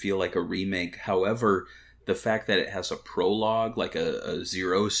really feel like a remake. However, the fact that it has a prologue, like a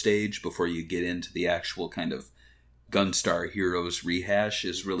zero stage before you get into the actual kind of Gunstar Heroes rehash,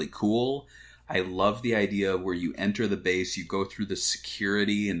 is really cool. I love the idea where you enter the base, you go through the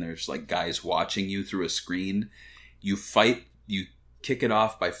security, and there's like guys watching you through a screen. You kick it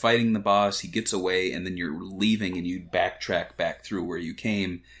off by fighting the boss, he gets away, and then you're leaving and you backtrack back through where you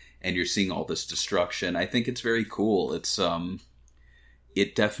came, and you're seeing all this destruction. I think it's very cool. It's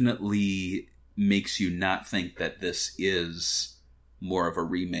it definitely makes you not think that this is more of a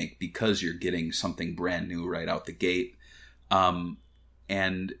remake, because you're getting something brand new right out the gate.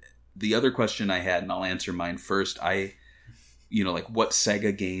 And the other question I had, and I'll answer mine first, like what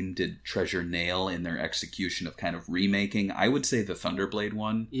Sega game did Treasure nail in their execution of kind of remaking? I would say the Thunderblade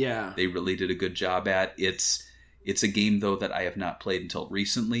one. Yeah. They really did a good job at. It's a game, though, that I have not played until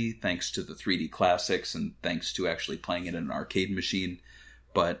recently, thanks to the 3D Classics and thanks to actually playing it in an arcade machine.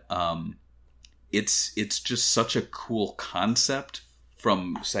 But it's just such a cool concept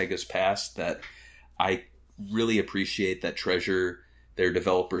from Sega's past that I really appreciate that Treasure their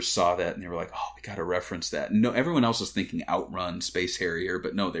developers saw that and they were like, oh, we got to reference that. No, everyone else was thinking Outrun, Space Harrier,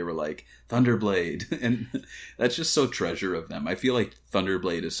 but no, they were like Thunderblade. And that's just so Treasure of them. I feel like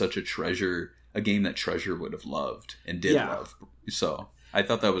Thunderblade is such a treasure, a game that Treasure would have loved and did love. So I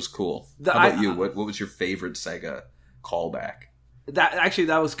thought that was cool. How about you? What was your favorite Sega callback?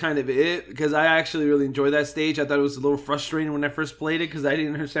 That was kind of it, because I actually really enjoyed that stage. I thought it was a little frustrating when I first played it because I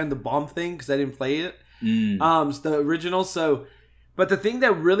didn't understand the bomb thing because I didn't play it. The original. So, but the thing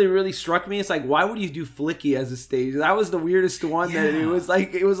that really, really struck me is like, why would you do Flicky as a stage? That was the weirdest one. That it was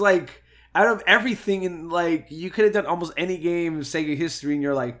like out of everything, and like you could have done almost any game in Sega history, and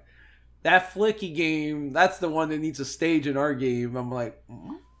you're like, that Flicky game, that's the one that needs a stage in our game. I'm like,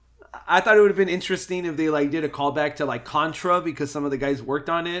 I thought it would have been interesting if they like did a callback to like Contra because some of the guys worked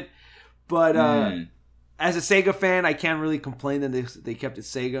on it. But as a Sega fan, I can't really complain that they kept it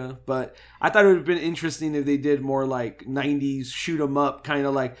Sega. But I thought it would have been interesting if they did more like 90s shoot 'em up kind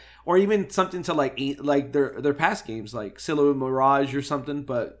of like, or even something to like their past games like Silhouette Mirage or something.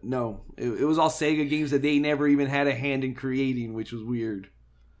 But no, it was all Sega games that they never even had a hand in creating, which was weird.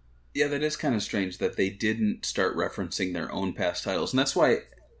 Yeah, that is kind of strange that they didn't start referencing their own past titles. And that's why,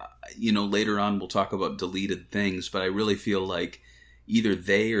 later on we'll talk about deleted things, but I really feel like either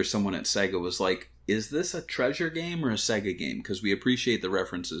they or someone at Sega was like, is this a Treasure game or a Sega game? Because we appreciate the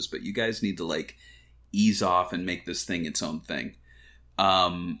references, but you guys need to like ease off and make this thing its own thing.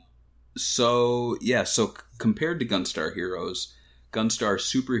 So compared to Gunstar Heroes, Gunstar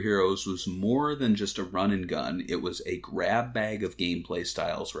Super Heroes was more than just a run and gun. It was a grab bag of gameplay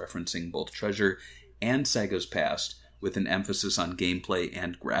styles referencing both Treasure and Sega's past, with an emphasis on gameplay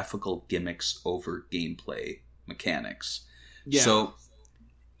and graphical gimmicks over gameplay mechanics. Yeah. So,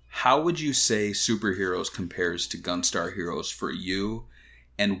 how would you say Super Heroes compares to Gunstar Heroes for you?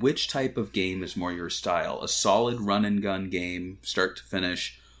 And which type of game is more your style? A solid run and gun game, start to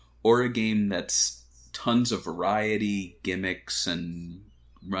finish, or a game that's tons of variety, gimmicks, and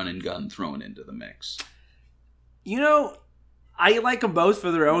run and gun thrown into the mix? I like them both for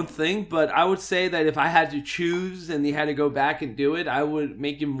their own thing, but I would say that if I had to choose and they had to go back and do it, I would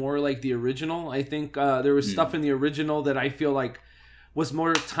make it more like the original. I think there was stuff in the original that I feel like was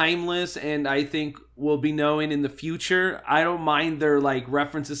more timeless and I think will be known in the future. I don't mind their like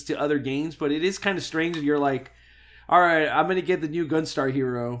references to other games, but it is kind of strange that you're like, all right, I'm going to get the new Gunstar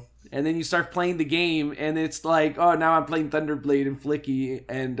Hero. And then you start playing the game and it's like, oh, now I'm playing Thunderblade and Flicky.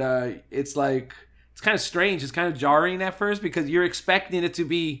 And it's like, it's kind of strange. It's kind of jarring at first because you're expecting it to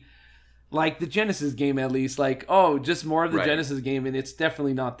be like the Genesis game at least. Like, oh, just more of the Genesis game. And it's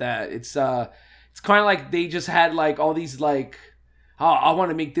definitely not that. It's kind of like they just had like all these like, oh, I want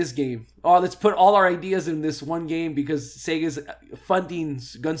to make this game. Oh, let's put all our ideas in this one game because Sega's funding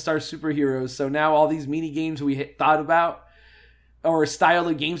Gunstar Super Heroes. So now all these mini games we thought about or style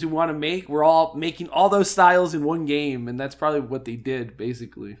of games we want to make, we're all making all those styles in one game. And that's probably what they did,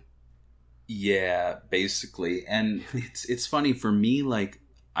 basically. Yeah, basically. And it's funny for me, like,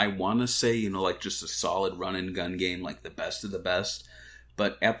 I want to say, like just a solid run and gun game, like the best of the best.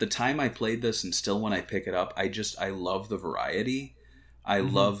 But at the time I played this and still when I pick it up, I love the variety. I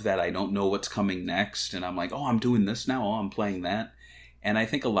love that I don't know what's coming next. And I'm like, oh, I'm doing this now. Oh, I'm playing that. And I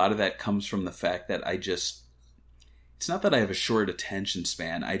think a lot of that comes from the fact that it's not that I have a short attention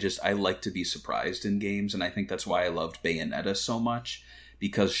span. I like to be surprised in games. And I think that's why I loved Bayonetta so much.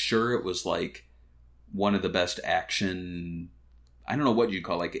 Because sure, it was like one of the best action, I don't know what you'd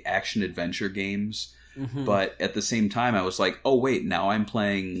call like action adventure games. But at the same time, I was like, oh wait, now I'm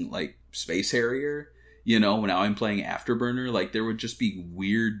playing like Space Harrier. Now I'm playing Afterburner. Like there would just be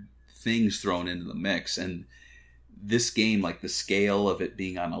weird things thrown into the mix. And this game, like the scale of it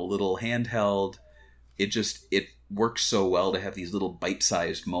being on a little handheld, it works so well to have these little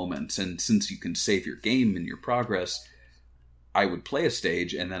bite-sized moments. And since you can save your game and your progress, I would play a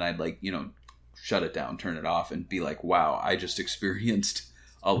stage and then I'd like, shut it down, turn it off and be like, wow, I just experienced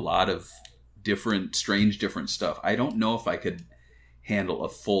a lot of different stuff. I don't know if I could handle a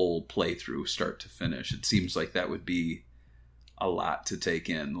full playthrough start to finish. It seems like that would be a lot to take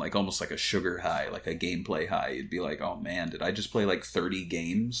in, like almost like a sugar high, like a gameplay high. You'd be like, oh man, did I just play like 30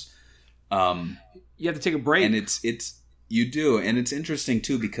 games? You have to take a break. And you do. And it's interesting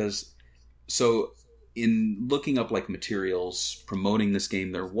too, because so in looking up like materials promoting this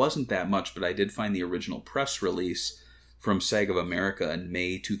game, there wasn't that much, but I did find the original press release from Sega of America in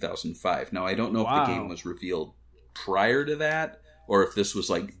May 2005. Now, I don't know if the game was revealed prior to that, or if this was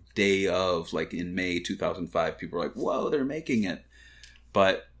like day of, like in May 2005, people were like, whoa, they're making it.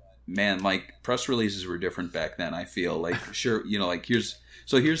 But man, like press releases were different back then, I feel. Like, sure, like here's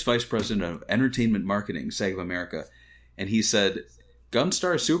Vice President of Entertainment Marketing, Sega of America. And he said,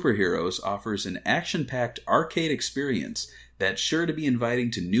 Gunstar Superheroes offers an action-packed arcade experience that's sure to be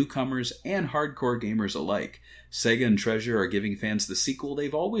inviting to newcomers and hardcore gamers alike. Sega and Treasure are giving fans the sequel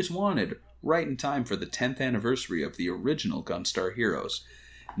they've always wanted, right in time for the 10th anniversary of the original Gunstar Heroes.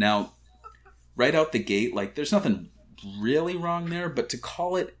 Now, right out the gate, like, there's nothing really wrong there, but to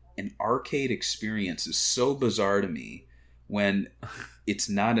call it an arcade experience is so bizarre to me when it's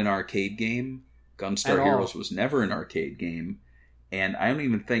not an arcade game. Gunstar Heroes was never an arcade game, and I don't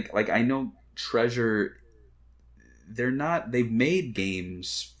even think, like, I know Treasure, they've made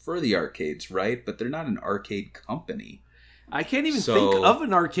games for the arcades, right? But they're not an arcade company. I can't even think of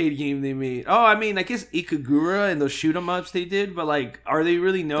an arcade game they made. Oh, I mean, I guess Ikagura and those shoot 'em ups they did, but like, are they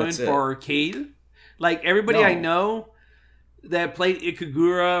really known for arcade? Like, everybody I know that played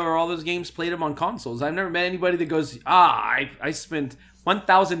Ikagura or all those games played them on consoles. I've never met anybody that goes, I spent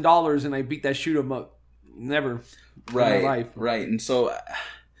 $1,000 and I beat that shoot 'em up. Never. Right, in my life. Right. And so,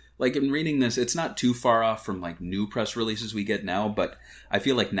 like, in reading this, it's not too far off from, like, new press releases we get now, but I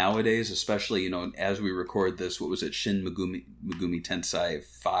feel like nowadays, especially, you know, as we record this, what was it, Shin Megumi Tensei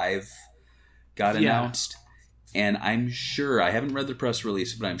 5 got announced, and I'm sure, I haven't read the press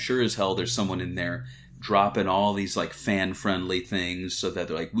release, but I'm sure as hell there's someone in there dropping all these, like, fan-friendly things so that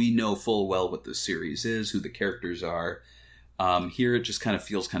they're like, we know full well what this series is, who the characters are. Here it just kind of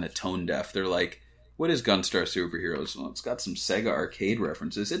feels kind of tone-deaf. They're like, what is Gunstar Superheroes? Well, it's got some Sega arcade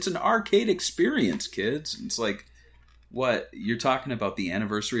references. It's an arcade experience, kids. It's like, what? You're talking about the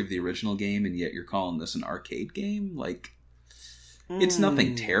anniversary of the original game, and yet you're calling this an arcade game? Like, it's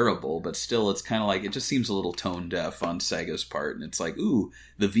nothing terrible, but still, it's kind of like, it just seems a little tone deaf on Sega's part. And it's like, ooh,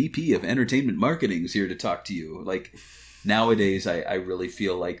 the VP of Entertainment Marketing is here to talk to you. Like, nowadays, I really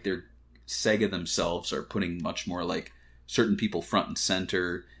feel like Sega themselves are putting much more, like, certain people front and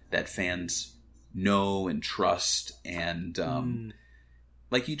center that fans know and trust, and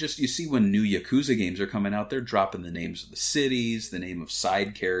like, you see when new Yakuza games are coming out, they're dropping the names of the cities, the name of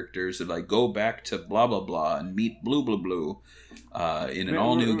side characters. They're like, go back to blah blah blah and meet blue blue blue in an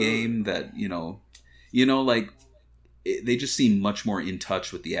all new game that you know like, they just seem much more in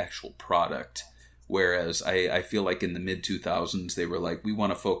touch with the actual product, whereas I feel like in the mid 2000s they were like, we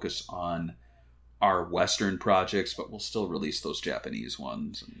want to focus on our Western projects, but we'll still release those Japanese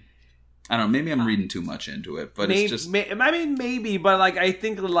ones. And I don't know, maybe I'm reading too much into it, but it's just... I mean, maybe, but like, I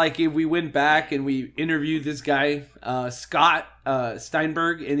think, like, if we went back and we interviewed this guy, Scott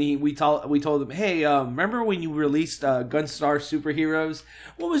Steinberg, and we told him, hey, remember when you released Gunstar Superheroes?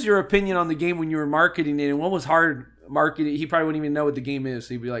 What was your opinion on the game when you were marketing it, and what was hard marketing? He probably wouldn't even know what the game is,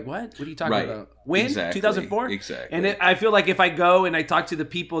 so he'd be like, what are you talking about? When? Exactly. 2004? Exactly. And I feel like if I go and I talk to the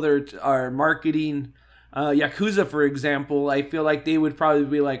people that are marketing Yakuza, for example, I feel like they would probably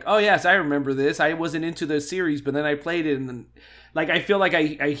be like, oh yes, I remember this. I wasn't into the series, but then I played it, and then, like, I feel like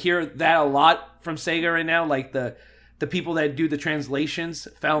I hear that a lot from Sega right now. Like, the people that do the translations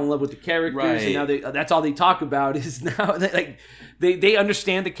fell in love with the characters, and now that's all they talk about is now they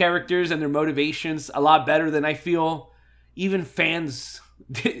understand the characters and their motivations a lot better than I feel even fans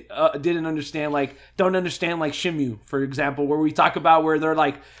didn't understand. Like, don't understand, like Shenmue, for example, where we talk about where they're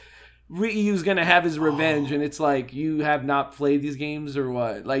like, Ryu's gonna have his revenge, and it's like, you have not played these games or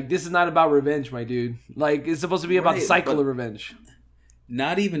what? Like, this is not about revenge, my dude. Like, it's supposed to be about the cycle of revenge.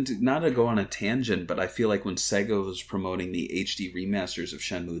 Not to go on a tangent, but I feel like when Sega was promoting the HD remasters of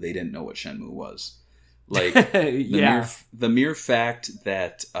Shenmue, they didn't know what Shenmue was. Like, the mere fact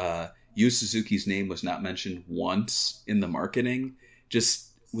that Yu Suzuki's name was not mentioned once in the marketing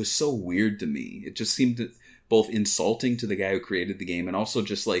just was so weird to me. It just seemed both insulting to the guy who created the game, and also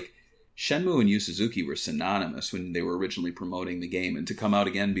just like, Shenmue and Yu Suzuki were synonymous when they were originally promoting the game, and to come out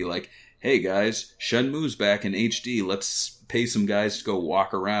again and be like, hey guys, Shenmue's back in HD, let's pay some guys to go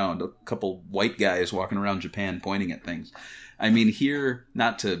walk around, a couple white guys walking around Japan pointing at things. I mean, here,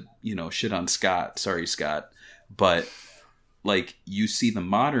 not to, shit on Scott, sorry Scott, but like, you see the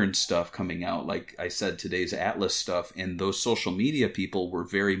modern stuff coming out, like I said, today's Atlas stuff, and those social media people were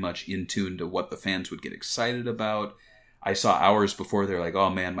very much in tune to what the fans would get excited about. I saw hours before, they're like,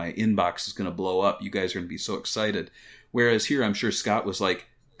 oh man, my inbox is going to blow up. You guys are going to be so excited. Whereas here, I'm sure Scott was like,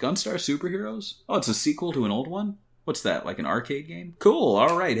 Gunstar Superheroes? Oh, it's a sequel to an old one? What's that, like an arcade game? Cool,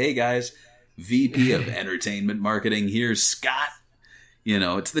 all right. Hey guys, VP of Entertainment Marketing, here's Scott.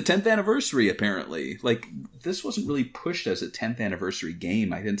 It's the 10th anniversary, apparently. Like, this wasn't really pushed as a 10th anniversary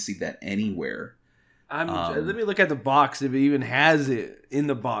game. I didn't see that anywhere. Let me look at the box if it even has it in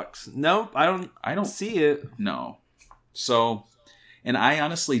the box. Nope, I don't see it. No. So, and I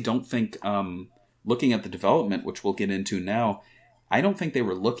honestly don't think, looking at the development, which we'll get into now, I don't think they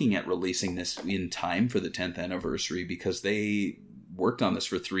were looking at releasing this in time for the 10th anniversary, because they worked on this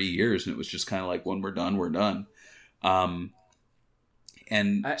for 3 years, and it was just kind of like, when we're done, we're done. So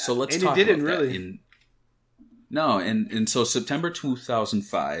let's talk about that. So September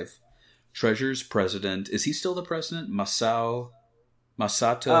 2005, Treasure's president, is he still the president? Masato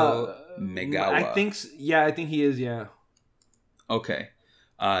Megawa. I think he is, yeah. Okay.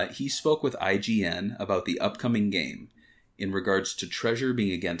 He spoke with IGN about the upcoming game. In regards to Treasure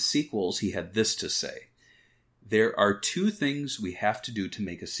being against sequels, he had this to say. There are 2 things we have to do to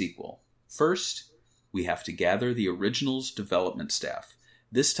make a sequel. First, we have to gather the original's development staff.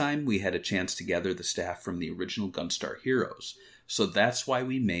 This time, we had a chance to gather the staff from the original Gunstar Heroes. So that's why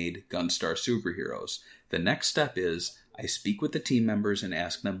we made Gunstar Superheroes. The next step is, I speak with the team members and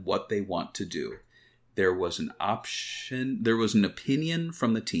ask them what they want to do. There was an opinion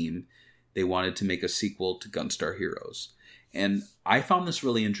from the team. They wanted to make a sequel to Gunstar Heroes. And I found this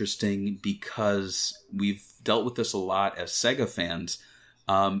really interesting because we've dealt with this a lot as Sega fans.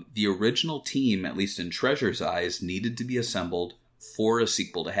 The original team, at least in Treasure's eyes, needed to be assembled for a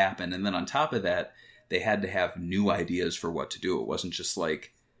sequel to happen. And then on top of that, they had to have new ideas for what to do. It wasn't just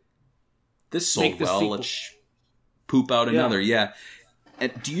like, this sold well, let's poop out another. Yeah.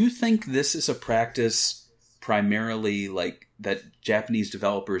 And do you think this is a practice primarily like that Japanese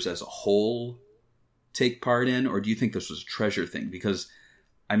developers as a whole take part in, or do you think this was a Treasure thing? Because,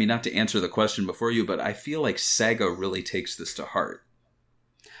 I mean, not to answer the question before you, but I feel like Sega really takes this to heart.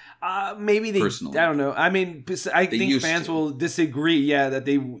 Maybe they, personally. I don't know. I mean, I think fans will disagree, that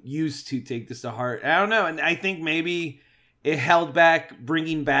they used to take this to heart. I don't know. And I think maybe it held back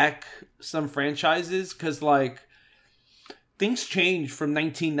bringing back some franchises because, like, things changed from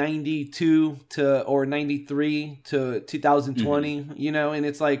 1992 or 93 to 2020, and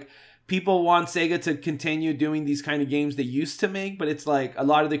it's like people want Sega to continue doing these kind of games they used to make, but it's like a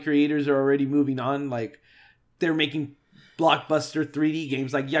lot of the creators are already moving on. Like, they're making blockbuster 3D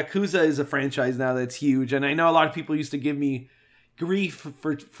games. Like Yakuza is a franchise now that's huge, and I know a lot of people used to give me grief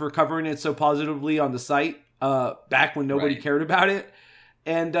for covering it so positively on the site back when nobody cared about it.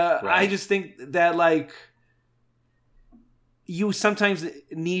 And I just think that, like, you sometimes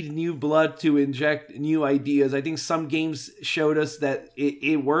need new blood to inject new ideas. I think some games showed us that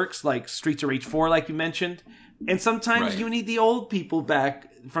it works, like Streets of Rage 4, like you mentioned. And sometimes you need the old people back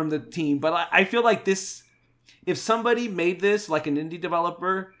from the team. But I feel like this, if somebody made this like an indie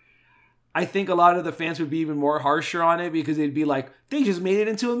developer, I think a lot of the fans would be even more harsher on it because they'd be like, they just made it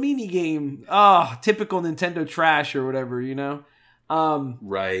into a mini game. Oh, typical Nintendo trash or whatever,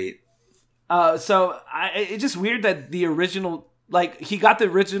 Right. So it's just weird that the original, like, he got the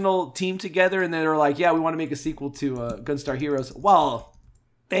original team together and then they're like, yeah, we want to make a sequel to Gunstar Heroes. Well,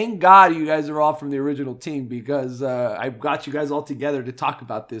 thank God you guys are all from the original team because I got you guys all together to talk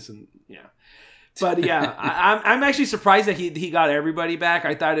about this. And but yeah, I'm actually surprised that he got everybody back.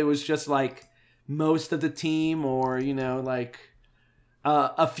 I thought it was just like most of the team or, like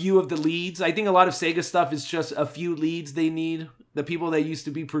a few of the leads. I think a lot of Sega stuff is just a few leads they need. The people that used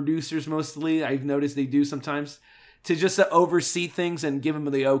to be producers mostly, I've noticed they do sometimes, to just oversee things and give them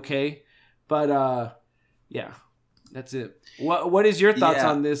the okay. But yeah, that's it. What is your thoughts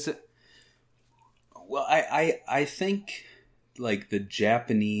on this? Well, I think like the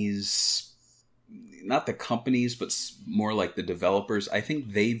Japanese, not the companies, but more like the developers, I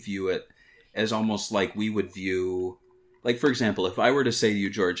think they view it as almost like we would view, like, for example, if I were to say to you,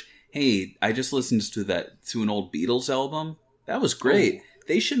 George, hey, I just listened to an old Beatles album. That was great.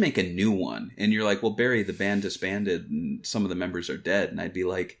 They should make a new one. And you're like, well, Barry, the band disbanded and some of the members are dead. And I'd be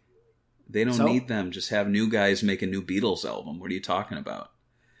like, they don't need them. Just have new guys make a new Beatles album. What are you talking about?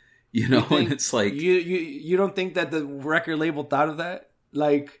 And it's like... You don't think that the record label thought of that?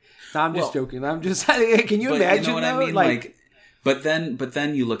 Like, no, I'm just joking. I'm just... Can you imagine, you know what I mean? Like, but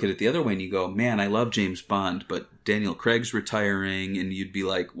then you look at it the other way and you go, man, I love James Bond, but Daniel Craig's retiring. And you'd be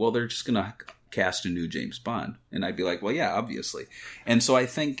like, well, they're just going to cast a new James Bond. And I'd be like, well, yeah, obviously. And so I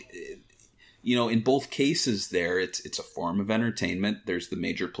think, in both cases there, it's a form of entertainment. There's the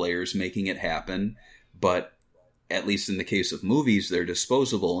major players making it happen. But at least in the case of movies, they're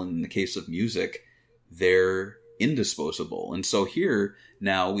disposable. And in the case of music, they're indisposable. And so here,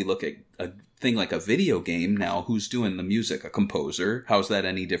 now we look at a thing like a video game. Now, who's doing the music? A composer. How's that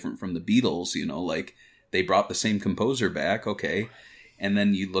any different from the Beatles? Like, they brought the same composer back. Okay. And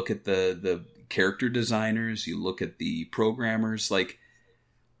then you look at the character designers, you look at the programmers, like,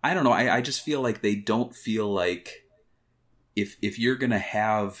 I don't know, I just feel like they don't feel like if you're going to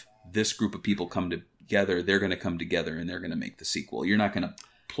have this group of people come together, they're going to come together and they're going to make the sequel. You're not going to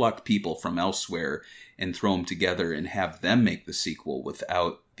pluck people from elsewhere and throw them together and have them make the sequel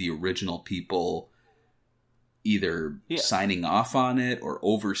without the original people either signing off on it or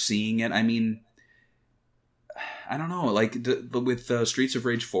overseeing it. I mean, I don't know. Like with Streets of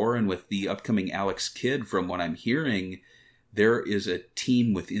Rage 4 and with the upcoming Alex Kidd, from what I'm hearing, there is a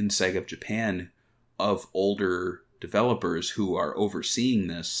team within Sega of Japan of older developers who are overseeing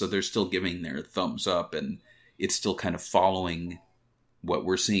this. So they're still giving their thumbs up, and it's still kind of following what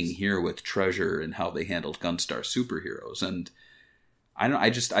we're seeing here with Treasure and how they handled Gunstar Superheroes. And I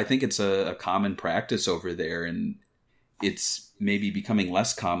think it's a common practice over there, and it's maybe becoming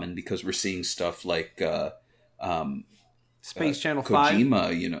less common because we're seeing stuff like Space Channel Kojima,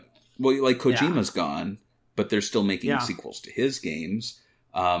 5. you know, well, like Kojima's gone, but they're still making sequels to his games.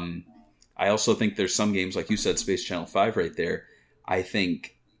 I also think there's some games, like you said, Space Channel 5 right there. I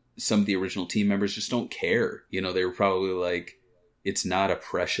think some of the original team members just don't care. You know, they were probably like, it's not a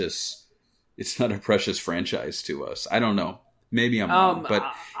precious franchise to us. I don't know. Maybe I'm wrong, but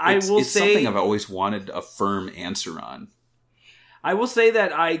it's something I've always wanted a firm answer on. I will say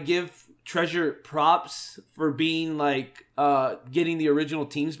that I give Treasure props for being like getting the original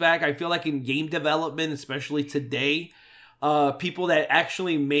teams back. I feel like in game development, especially today, people that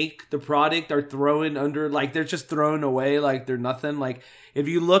actually make the product are throwing under, like they're just thrown away like they're nothing. Like if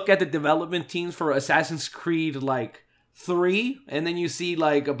you look at the development teams for Assassin's Creed like 3, and then you see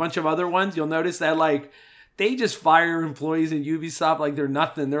like a bunch of other ones, you'll notice that like they just fire employees in Ubisoft like they're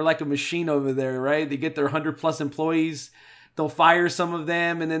nothing. They're like a machine over there, right? They get their 100+ employees, they'll fire some of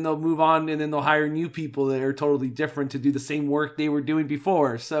them, and then they'll move on, and then they'll hire new people that are totally different to do the same work they were doing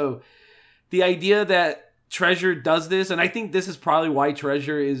before. So the idea that Treasure does this, and I think this is probably why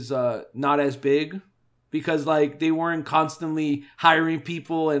Treasure is not as big, because like they weren't constantly hiring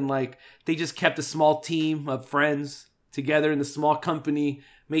people, and like they just kept a small team of friends together in the small company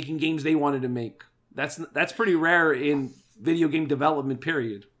making games they wanted to make. That's pretty rare in video game development,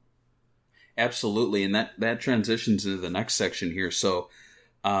 period. Absolutely, and that transitions into the next section here. So,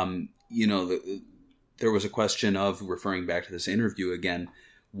 you know, there was a question of, referring back to this interview again,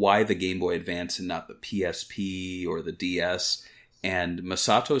 why the Game Boy Advance and not the PSP or the DS? And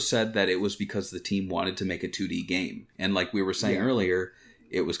Masato said that it was because the team wanted to make a 2D game. And like we were saying earlier,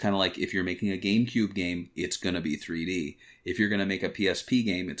 it was kind of like, if you're making a GameCube game, it's going to be 3D. If you're going to make a PSP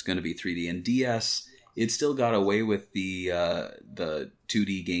game, it's going to be 3D. And DS, it still got away with the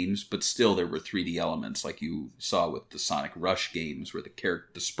 2D games, but still there were 3D elements, like you saw with the Sonic Rush games, where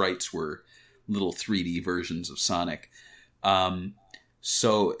the sprites were little 3D versions of Sonic.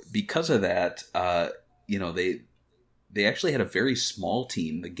 So because of that, you know, they actually had a very small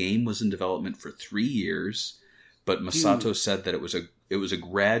team. The game was in development for 3 years, but Masato said that it was a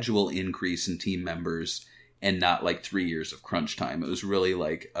gradual increase in team members, and not like 3 years of crunch time. It was really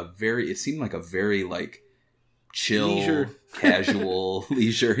like it seemed like a very like chill, casual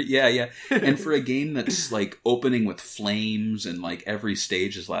leisure. Yeah. And for a game that's like opening with flames and like every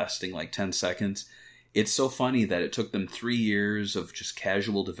stage is lasting like 10 seconds, it's so funny that it took them 3 years of just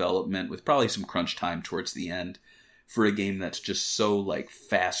casual development with probably some crunch time towards the end for a game that's just so like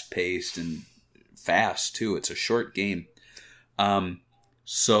fast paced and fast too. It's a short game.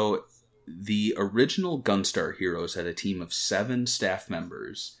 So the original Gunstar Heroes had a team of 7 staff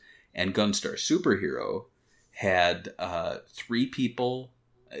members, and Gunstar Superhero had 3 people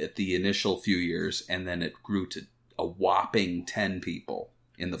at the initial few years, and then it grew to a whopping 10 people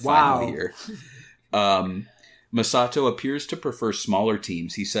in the final year. Masato appears to prefer smaller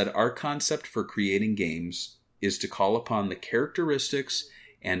teams. He said, "Our concept for creating games is to call upon the characteristics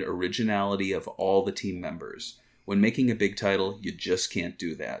and originality of all the team members. When making a big title, you just can't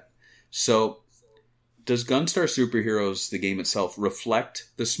do that." So, does Gunstar Superheroes, the game itself, reflect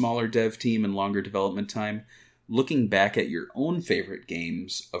the smaller dev team and longer development time? Looking back at your own favorite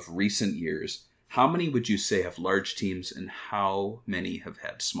games of recent years, how many would you say have large teams, and how many have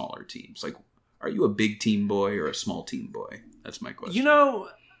had smaller teams? Like, are you a big team boy or a small team boy? That's my question. You know,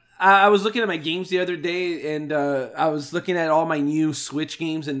 I was looking at my games the other day, and I was looking at all my new Switch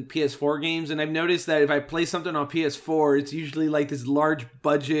games and PS4 games, and I've noticed that if I play something on PS4, it's usually like this large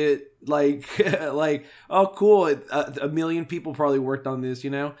budget, like, like, oh, cool, a million people probably worked on this, you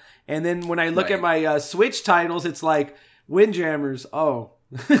know? And then when I look at my Switch titles, it's like, Windjammers, oh.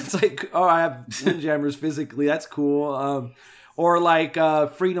 It's like, oh, I have Windjammers physically, that's cool. Or like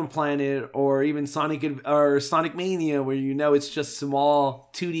Freedom Planet, or even Sonic Mania, where you know it's just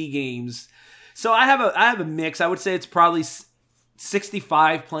small 2D games. So I have a mix. I would say it's probably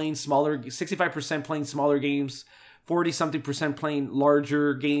 65% playing smaller games, 40-something% playing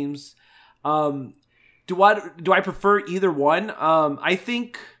larger games. Do I prefer either one? I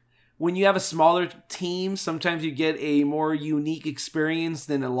think when you have a smaller team, sometimes you get a more unique experience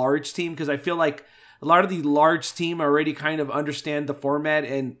than a large team, because I feel like a lot of the large team already kind of understand the format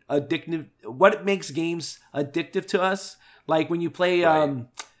and addictive, what makes games addictive to us. Like when you play,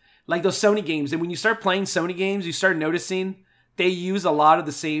 like those Sony games, and when you start playing Sony games, you start noticing they use a lot of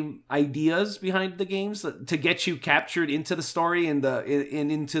the same ideas behind the games to get you captured into the story and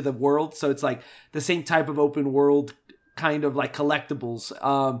into the world. So it's like the same type of open world kind of like collectibles.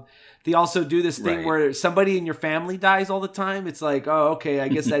 They also do this thing where somebody in your family dies all the time. It's like, oh, okay, I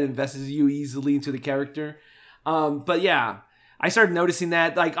guess that invests you easily into the character. But yeah, I started noticing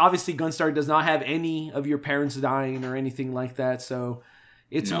that. Like, obviously, Gunstar does not have any of your parents dying or anything like that. So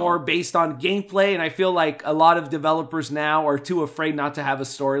it's more based on gameplay, and I feel like a lot of developers now are too afraid not to have a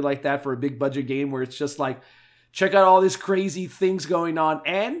story like that for a big budget game where it's just like, check out all these crazy things going on,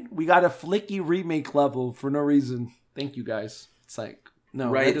 and we got a flicky remake level for no reason. Thank you, guys. It's like, no,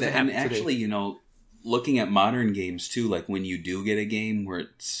 right. That doesn't happen and actually, today. Looking at modern games too, like when you do get a game where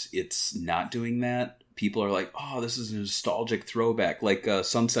it's not doing that, people are like, oh, this is a nostalgic throwback. Like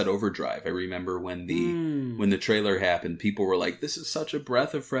Sunset Overdrive. I remember when the trailer happened, people were like, this is such a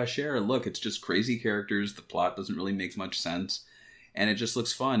breath of fresh air. Look, it's just crazy characters. The plot doesn't really make much sense. And it just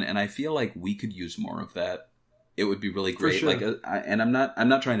looks fun. And I feel like we could use more of that. It would be really great. Sure. Like, and I'm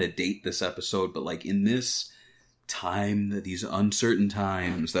not trying to date this episode, but like in this time, these uncertain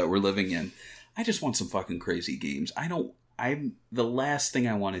times that we're living in, I just want some fucking crazy games. The last thing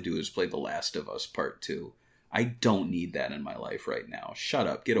I want to do is play The Last of Us Part 2. I don't need that in my life right now. Shut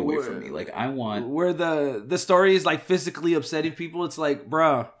up. Get away from me. Like, I want... Where the story is, like, physically upsetting people, it's like,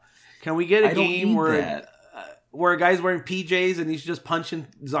 bruh, can we get a game where a guy's wearing PJs and he's just punching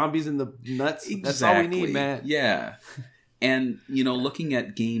zombies in the nuts? Exactly. That's all we need, man. Yeah. And, looking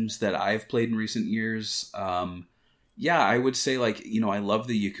at games that I've played in recent years... yeah, I would say, like, I love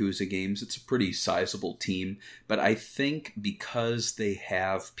the Yakuza games. It's a pretty sizable team. But I think because they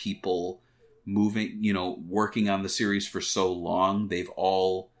have people moving, working on the series for so long,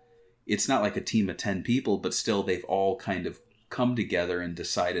 it's not like a team of 10 people, but still they've all kind of come together and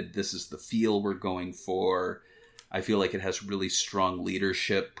decided this is the feel we're going for. I feel like it has really strong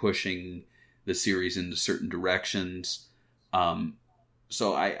leadership pushing the series into certain directions.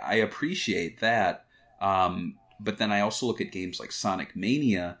 So I appreciate that. But then I also look at games like Sonic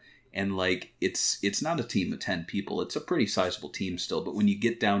Mania, and like it's not a team of 10 people. It's a pretty sizable team still. But when you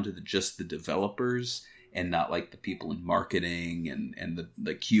get down to just the developers and not like the people in marketing and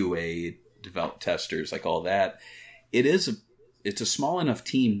the QA testers, like all that, it's a small enough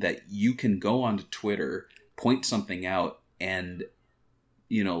team that you can go onto Twitter, point something out, and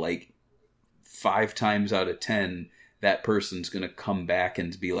like 5 times out of 10. That person's going to come back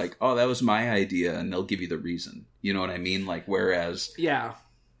and be like, oh, that was my idea. And they'll give you the reason. You know what I mean? Like, whereas yeah,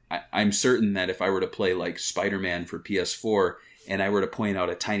 I'm certain that if I were to play like Spider-Man for PS4 and I were to point out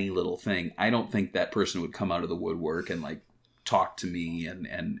a tiny little thing, I don't think that person would come out of the woodwork and like talk to me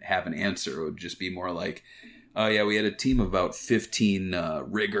and have an answer. It would just be more like, oh yeah, we had a team of about 15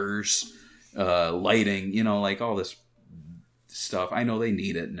 riggers, lighting, like all this stuff. I know they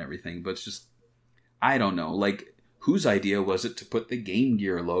need it and everything, but it's just, I don't know. Like, whose idea was it to put the Game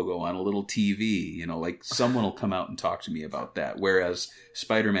Gear logo on a little TV? Like someone will come out and talk to me about that. Whereas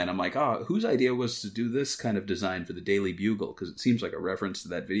Spider-Man, I'm like, oh, whose idea was to do this kind of design for the Daily Bugle? Because it seems like a reference to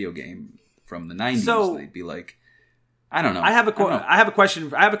that video game from the 90s. So, they'd be like, I don't know. I have a question.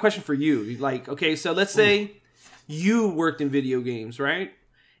 I have a question for you. Like, okay, so let's say you worked in video games, right?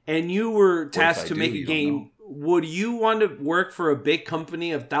 And you were tasked to make a game. Would you want to work for a big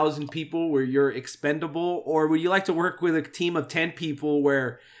company of 1,000 people where you're expendable? Or would you like to work with a team of 10 people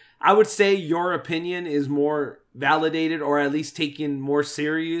where I would say your opinion is more validated or at least taken more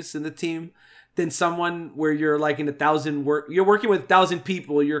serious in the team than someone where you're like in 1,000 you're working with 1,000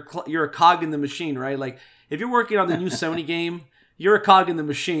 people. You're a cog in the machine, right? Like if you're working on the new Sony game, you're a cog in the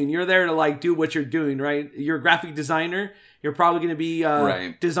machine. You're there to like do what you're doing, right? You're a graphic designer. You're probably going to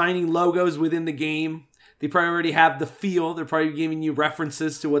be designing logos within the game. They probably already have the feel. They're probably giving you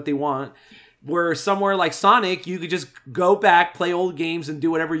references to what they want. Where somewhere like Sonic, you could just go back, play old games, and do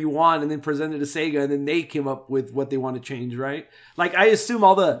whatever you want, and then present it to Sega, and then they came up with what they want to change, right? Like, I assume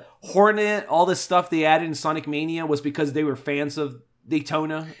all the Hornet, all the stuff they added in Sonic Mania was because they were fans of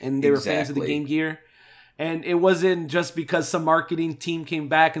Daytona, and they were fans of the Game Gear. And it wasn't just because some marketing team came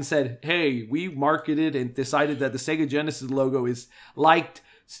back and said, hey, we marketed and decided that the Sega Genesis logo is liked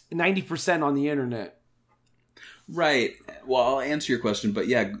 90% on the internet. Right. Well, I'll answer your question, but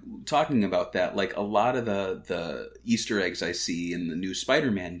yeah, talking about that, like a lot of the Easter eggs I see in the new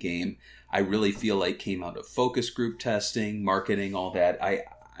Spider-Man game, I really feel like came out of focus group testing, marketing, all that. I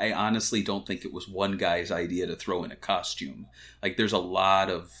I honestly don't think it was one guy's idea to throw in a costume. Like, there's a lot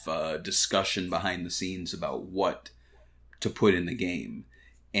of discussion behind the scenes about what to put in the game.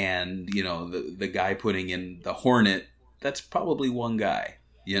 And, you know, the guy putting in the Hornet, that's probably one guy,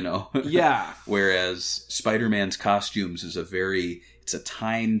 you know? Yeah. Whereas Spider-Man's costumes is it's a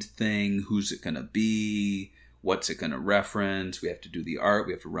timed thing. Who's it going to be? What's it going to reference? We have to do the art.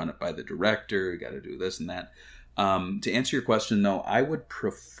 We have to run it by the director. We got to do this and that. To answer your question, though, I would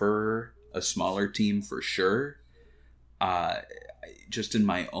prefer a smaller team for sure. Just in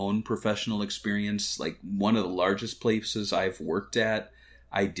my own professional experience, like one of the largest places I've worked at,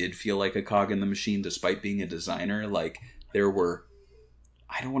 I did feel like a cog in the machine despite being a designer. Like, there were,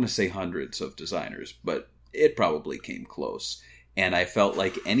 I don't want to say hundreds of designers, but it probably came close. And I felt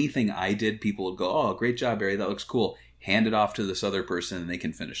like anything I did, people would go, oh, great job, Barry, that looks cool. Hand it off to this other person and they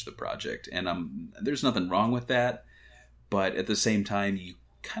can finish the project. And there's nothing wrong with that. But at the same time, you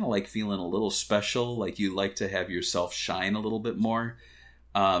kind of like feeling a little special. Like, you like to have yourself shine a little bit more.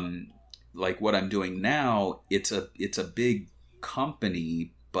 Like what I'm doing now, it's a big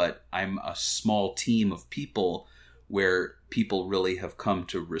company, but I'm a small team of people where people really have come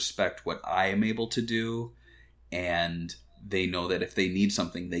to respect what I am able to do. And they know that if they need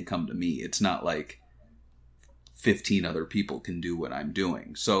something, they come to me. It's not like 15 other people can do what I'm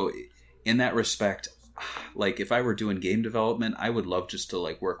doing. So in that respect, like if I were doing game development, I would love just to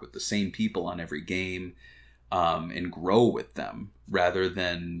like work with the same people on every game, and grow with them rather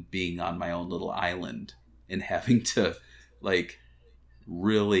than being on my own little island and having to like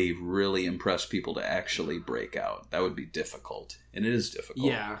really, really impress people to actually break out. That would be difficult. And it is difficult.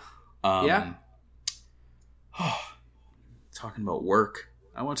 Yeah. Talking about work,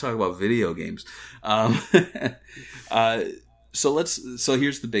 I want to talk about video games. So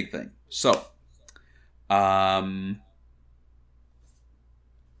here's the big thing. So, the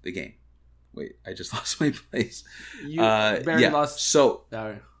game. Wait, I just lost my place. Barry lost. So,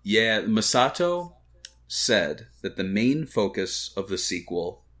 yeah, Masato said that the main focus of the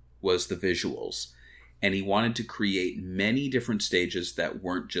sequel was the visuals, and he wanted to create many different stages that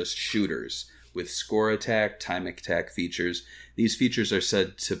weren't just shooters, with score attack, time attack features. These features are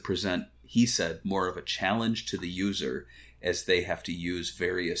said to present, he said, more of a challenge to the user as they have to use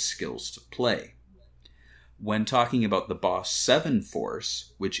various skills to play. When talking about the boss 7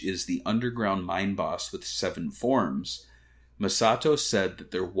 Force, which is the underground mine boss with 7 forms, Masato said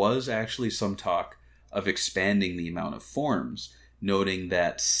that there was actually some talk of expanding the amount of forms, noting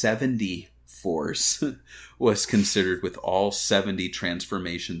that 70 Force was considered with all 70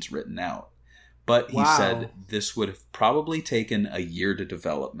 transformations written out. But he said this would have probably taken a year to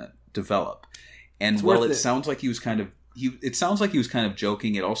develop. And while it sounds like he was kind of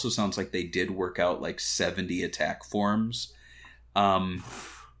joking, it also sounds like they did work out like 70 attack forms.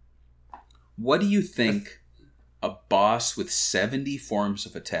 What do you think a boss with 70 forms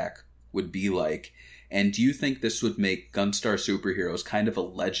of attack would be like? And do you think this would make Gunstar Superheroes kind of a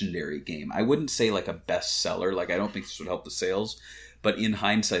legendary game? I wouldn't say like a bestseller. Like, I don't think this would help the sales. But in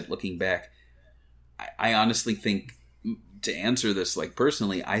hindsight, looking back, I honestly think, to answer this, like,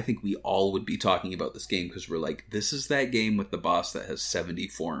 personally, I think we all would be talking about this game because we're like, this is that game with the boss that has 70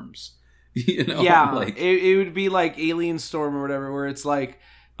 forms. You know? Yeah, like, it would be like Alien Storm or whatever, where it's like,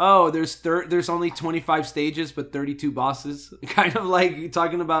 oh, there's only 25 stages but 32 bosses. Kind of like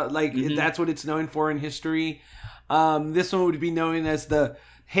talking about, like, that's what it's known for in history. This one would be known as the,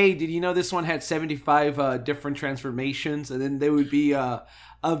 hey, did you know this one had 75 different transformations? And then there would be a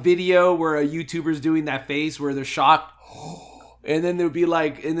video where a YouTuber's doing that face where they're shocked. And then there would be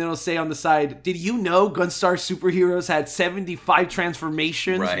like, and then it'll say on the side, did you know Gunstar Superheroes had 75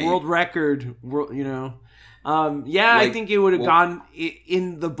 transformations? Right. World record, you know? I think it would have gone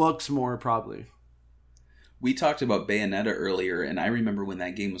in the books more, probably. We talked about Bayonetta earlier, and I remember when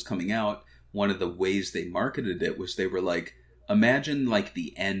that game was coming out, one of the ways they marketed it was they were like, imagine like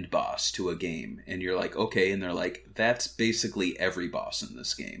the end boss to a game, and you're like, okay, and they're like, that's basically every boss in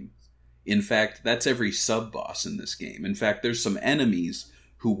this game. In fact, that's every sub-boss in this game. In fact, there's some enemies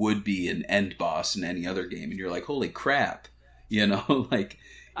who would be an end boss in any other game, and you're like, holy crap, you know, like,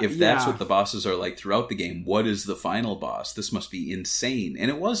 if that's what the bosses are like throughout the game, what is the final boss? This must be insane. And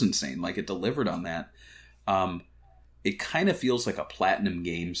it was insane. Like, it delivered on that. It kind of feels like a Platinum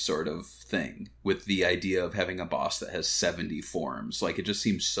game sort of thing with the idea of having a boss that has 70 forms. Like, it just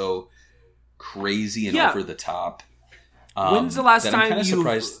seems so crazy and over the top. When's the last time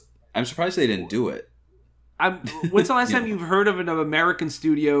I'm surprised they didn't do it. When's the last time you've heard of an American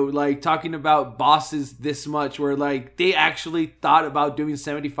studio like talking about bosses this much, where like they actually thought about doing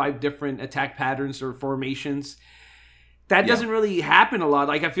 75 different attack patterns or formations? that doesn't really happen a lot.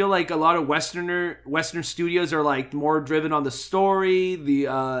 Like, I feel like a lot of Western studios are like more driven on the story,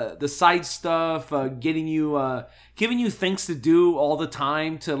 the side stuff, giving you things to do all the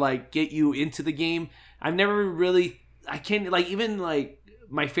time to like get you into the game. I've never really, I can't, like, even like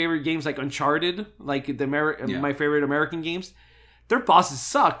my favorite games like Uncharted, like my favorite American games, their bosses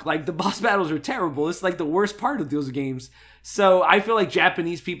suck. Like, the boss battles are terrible. It's like the worst part of those games. So I feel like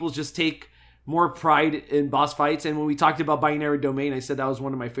Japanese people just take more pride in boss fights. And when we talked about Binary Domain, I said that was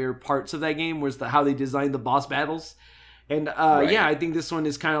one of my favorite parts of that game, was how they designed the boss battles. And yeah, I think this one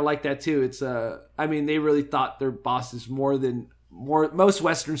is kind of like that too. It's I mean, they really thought their bosses more than most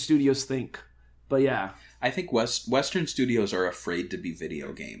Western studios think. But yeah, I think Western studios are afraid to be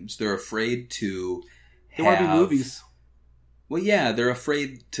video games. They're afraid to. They want to be movies. Well, yeah, they're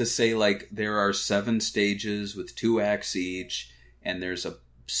afraid to say, like, there are 7 stages with 2 acts each, and there's a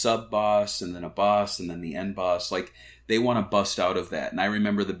sub-boss, and then a boss, and then the end boss. Like, they want to bust out of that. And I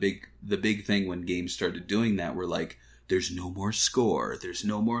remember the big thing when games started doing that were like, there's no more score, there's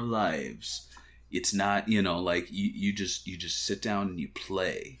no more lives. It's not, like, you just sit down and you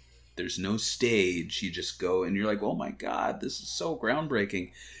play. There's no stage, you just go, and you're like, oh my god, this is so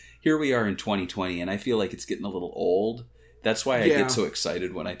groundbreaking. Here we are in 2020, and I feel like it's getting a little old. That's why I get so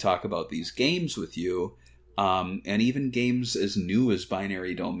excited when I talk about these games with you. And even games as new as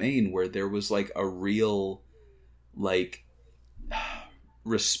Binary Domain, where there was like a real like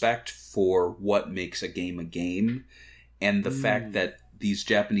respect for what makes a game. And the fact that these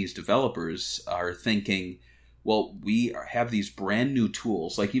Japanese developers are thinking, well, we have these brand new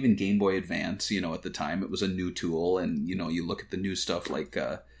tools, like even Game Boy Advance, at the time it was a new tool. And, you look at the new stuff like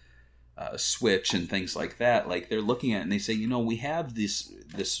Switch and things like that, like they're looking at it and they say, we have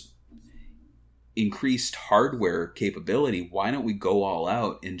this increased hardware capability. Why don't we go all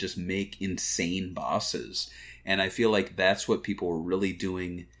out and just make insane bosses? And I feel like that's what people were really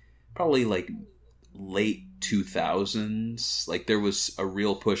doing, probably like late 2000s. Like there was a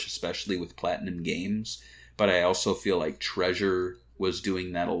real push, especially with Platinum Games. But I also feel like Treasure was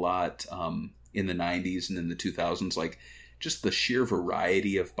doing that a lot in the 90s and in the 2000s. Like, just the sheer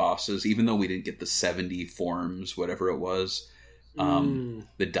variety of bosses, even though we didn't get the 70 forms, whatever it was. The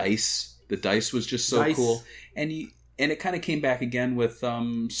dice was just so cool. And it kind of came back again with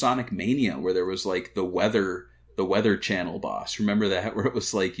Sonic Mania, where there was like the weather channel boss. Remember that? Where it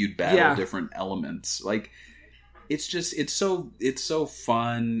was like you'd battle different elements. Like, it's so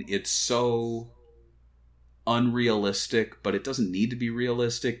fun. It's so unrealistic, but it doesn't need to be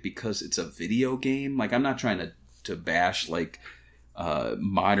realistic because it's a video game. Like, I'm not trying to bash like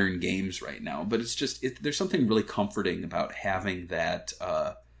modern games right now, but it's just there's something really comforting about having that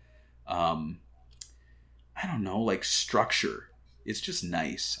I don't know, like structure. It's just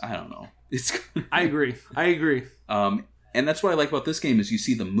nice. I don't know. I agree. And that's what I like about this game is you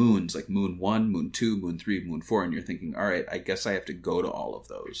see the moons, like Moon 1, Moon 2, Moon 3, Moon 4, and you're thinking, all right, I guess I have to go to all of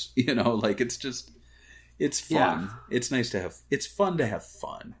those. Like it's fun. Yeah. It's nice to have, it's fun to have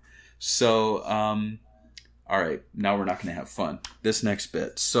fun. So, all right, now we're not going to have fun. This next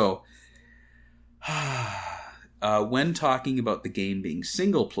bit. So, when talking about the game being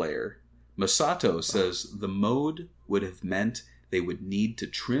single player, Masato says the mode would have meant they would need to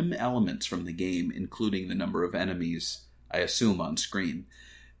trim elements from the game, including the number of enemies, I assume, on screen.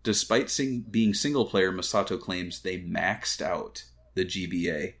 Despite being single player, Masato claims they maxed out the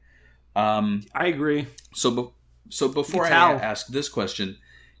GBA. I agree. So before I ask this question,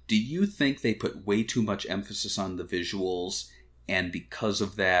 do you think they put way too much emphasis on the visuals, and because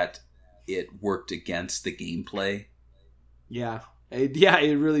of that, it worked against the gameplay? Yeah,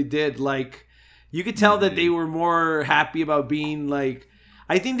 it really did. Like, you could tell that they were more happy about being like.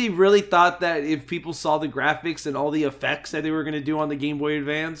 I think they really thought that if people saw the graphics and all the effects that they were going to do on the Game Boy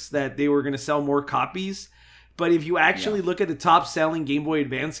Advance, that they were going to sell more copies. But if you actually look at the top-selling Game Boy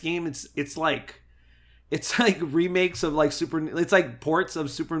Advance game, it's like remakes of like it's like ports of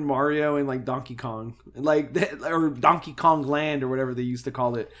Super Mario and like Donkey Kong, like or Donkey Kong Land or whatever they used to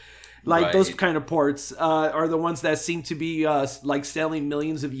call it. Like those kind of ports are the ones that seem to be like selling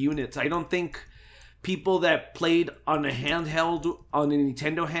millions of units. I don't think people that played on a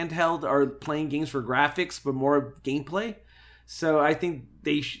Nintendo handheld are playing games for graphics, but more gameplay. So I think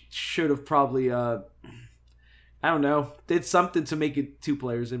they should have probably I don't know, did something to make it 2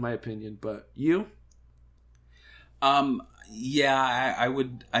 players, in my opinion. But you? Yeah, I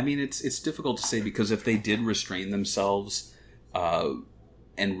would. I mean, it's difficult to say because if they did restrain themselves,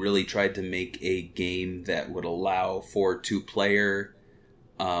 and really tried to make a game that would allow for 2-player,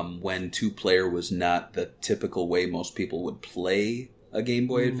 when 2-player was not the typical way most people would play a Game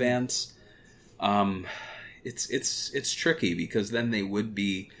Boy Advance, it's tricky because then they would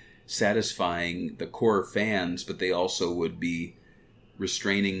be satisfying the core fans, but they also would be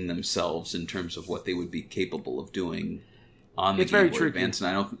restraining themselves in terms of what they would be capable of doing on the Game Boy Advance. And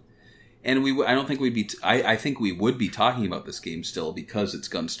I don't think we'd be. I think we would be talking about this game still because it's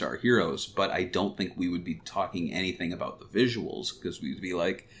Gunstar Heroes, but I don't think we would be talking anything about the visuals because we'd be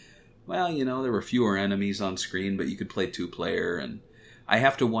like, well, there were fewer enemies on screen, but you could play 2-player, and I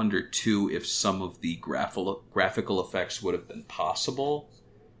have to wonder too if some of the graphical effects would have been possible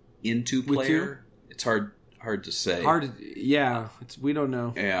in 2-player. It's hard to say. We don't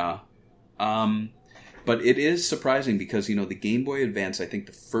know. Yeah. But it is surprising because, the Game Boy Advance, I think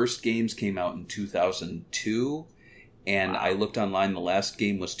the first games came out in 2002, and I looked online, the last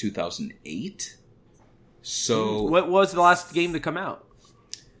game was 2008. So... What was the last game to come out?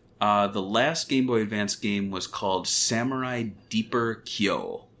 The last Game Boy Advance game was called Samurai Deeper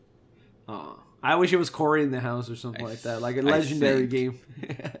Kyo. Oh, I wish it was Cory in the House or something like that, like a legendary game.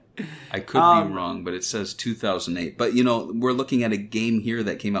 I could be wrong, but it says 2008. But, we're looking at a game here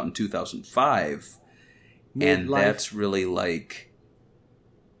that came out in 2005. And that's really like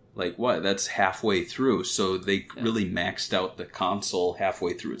what? That's halfway through. So they really maxed out the console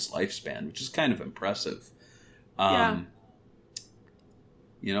halfway through its lifespan, which is kind of impressive. I'm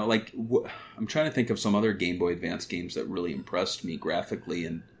trying to think of some other Game Boy Advance games that really impressed me graphically.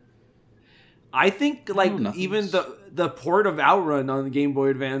 And I think even the port of Outrun on the Game Boy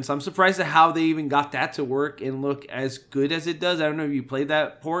Advance, I'm surprised at how they even got that to work and look as good as it does. I don't know if you played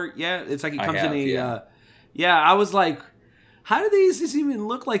that port yet. It's like it comes in a... I was like, how do these even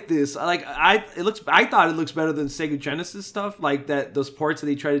look like this? I thought it looks better than Sega Genesis stuff, like those ports that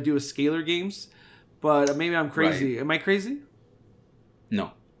they try to do with scalar games. But maybe I'm crazy. Right. Am I crazy?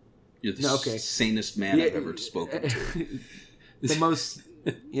 No. You're the sanest man I've ever spoken to. The most...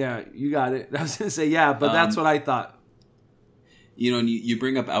 Yeah, you got it. I was going to say, but that's what I thought. And you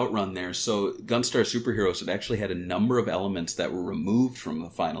bring up Outrun there. So Gunstar Superheroes, it actually had a number of elements that were removed from the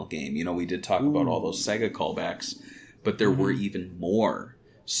final game. We did talk about all those Sega callbacks, but there were even more.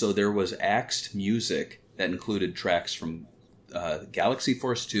 So there was axed music that included tracks from Galaxy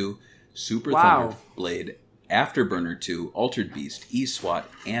Force 2, Super Thunder Blade, Afterburner 2, Altered Beast, E-SWAT,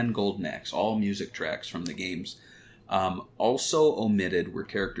 and Golden Axe. All music tracks from the games. Also omitted were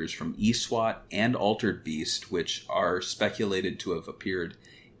characters from E-SWAT and Altered Beast, which are speculated to have appeared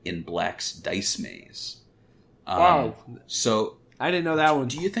in Black's Dice Maze. Wow. So I didn't know that one.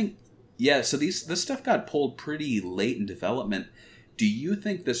 Do you think... Yeah, so this stuff got pulled pretty late in development. Do you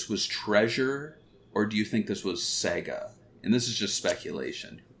think this was Treasure, or do you think this was Sega? And this is just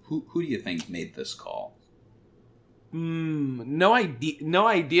speculation. Who do you think made this call? No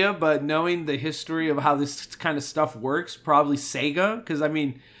idea, but knowing the history of how this kind of stuff works, probably Sega. Because,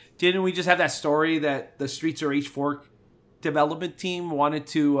 didn't we just have that story that the Streets of Rage 4 development team wanted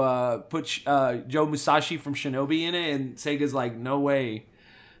to put Joe Musashi from Shinobi in it, and Sega's like, no way.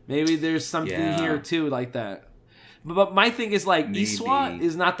 Maybe there's something here, too, like that. But my thing is, E-SWAT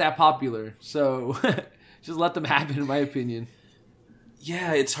is not that popular, so just let them happen, in my opinion.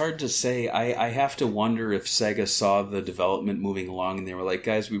 Yeah, it's hard to say. I have to wonder if Sega saw the development moving along and they were like,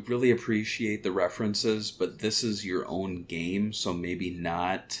 guys, we really appreciate the references, but this is your own game, so maybe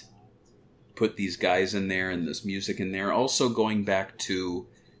not put these guys in there and this music in there. Also going back to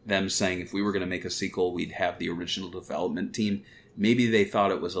them saying if we were going to make a sequel, we'd have the original development team. Maybe they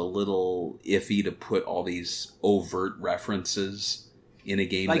thought it was a little iffy to put all these overt references in a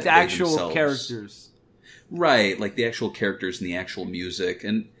game. Like the actual characters. Right, like the actual characters and the actual music.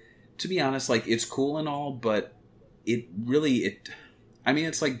 And to be honest, it's cool and all, but it's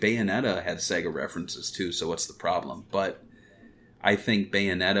like Bayonetta had Sega references too, so what's the problem? But I think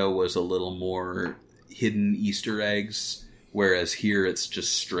Bayonetta was a little more hidden Easter eggs, whereas here it's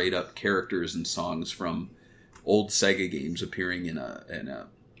just straight up characters and songs from old Sega games appearing in a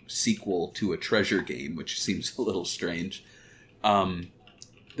sequel to a Treasure game, which seems a little strange.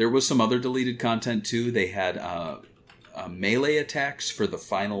 There was some other deleted content, too. They had melee attacks for the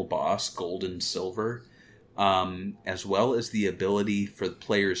final boss, Gold and Silver, as well as the ability for the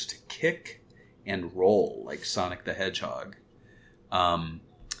players to kick and roll, like Sonic the Hedgehog.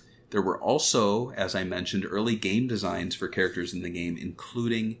 There were also, as I mentioned, early game designs for characters in the game,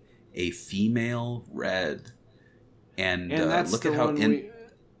 including a female Red. And that's look the at how...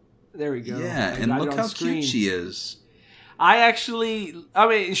 There we go. Yeah, and look how cute she is.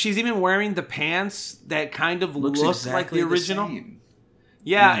 She's even wearing the pants that kind of look exactly like the original. Same.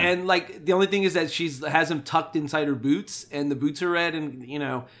 Yeah, and the only thing is that has them tucked inside her boots, and the boots are red, and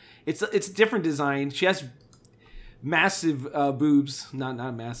it's a different design. She has massive boobs.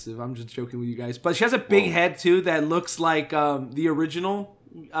 Not massive. I'm just joking with you guys. But she has a big head too that looks like the original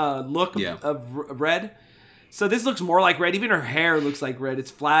look of Red. So this looks more like Red. Even her hair looks like Red.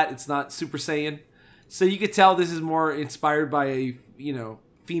 It's flat. It's not Super Saiyan. So you could tell this is more inspired by a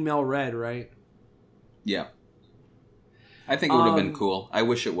female Red, right? Yeah. I think it would have been cool. I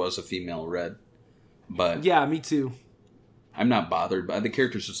wish it was a female Red, but yeah, me too. I'm not bothered by the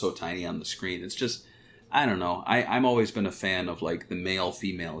characters are so tiny on the screen. It's just, I don't know. I'm always been a fan of like the male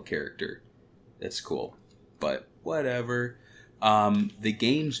female character. That's cool, but whatever. The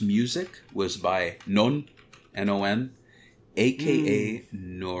game's music was by Non, N-O-N, aka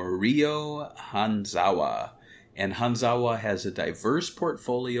Norio Hanzawa. And Hanzawa has a diverse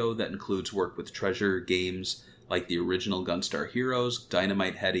portfolio that includes work with Treasure games like the original Gunstar Heroes,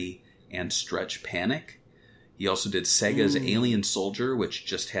 Dynamite Headdy, and Stretch Panic. He also did Sega's Alien Soldier, which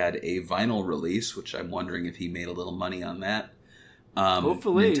just had a vinyl release, which I'm wondering if he made a little money on that.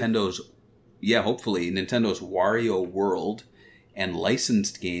 Hopefully. Nintendo's Wario World, and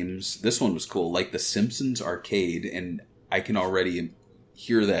licensed games. This one was cool, like The Simpsons Arcade, and I can already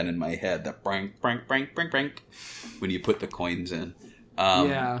hear that in my head, that brank, brank, brank, brank, brank, when you put the coins in.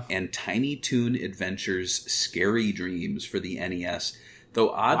 And Tiny Toon Adventures Scary Dreams for the NES. Though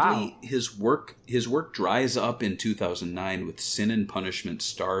oddly, his work dries up in 2009 with Sin and Punishment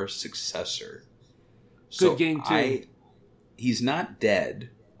Star Successor. Good game too. He's not dead,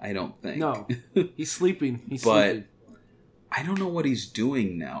 I don't think. No, he's sleeping. But I don't know what he's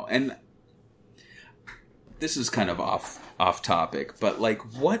doing now. And this is kind of off topic, but like,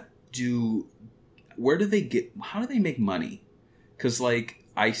 how do they make money? Because like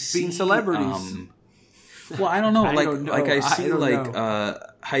I see being celebrities. Well, I don't know. I see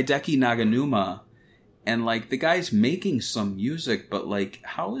Hideki Naganuma, and like the guy's making some music, but like,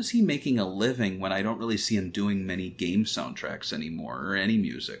 how is he making a living when I don't really see him doing many game soundtracks anymore or any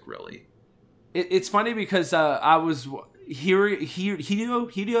music really? It's funny because I was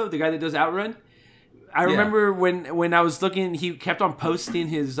Hideo, the guy that does Outrun. I remember when I was looking, he kept on posting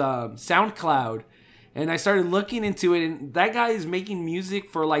his SoundCloud, and I started looking into it, and that guy is making music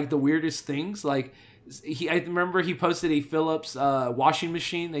for like the weirdest things. Like I remember he posted a Philips washing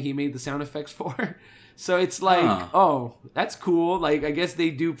machine that he made the sound effects for. So it's like, oh, that's cool. Like I guess they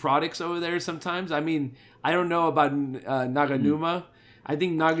do products over there sometimes. I mean, I don't know about Naganuma. I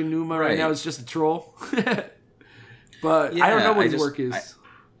think Naganuma right now is just a troll. But I don't know what his work is.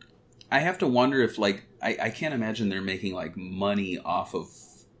 I have to wonder if, like, I can't imagine they're making, like, money off of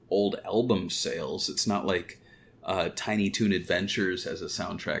old album sales. It's not like Tiny Toon Adventures has a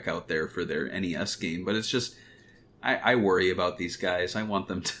soundtrack out there for their NES game. But it's just, I worry about these guys. I want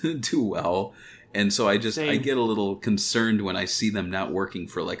them to do well. And so I get a little concerned when I see them not working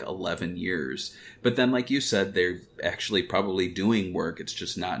for, like, 11 years. But then, like you said, they're actually probably doing work. It's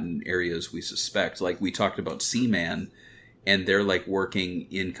just not in areas we suspect. Like, we talked about Seaman, and they're like working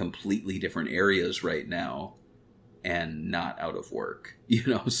in completely different areas right now and not out of work,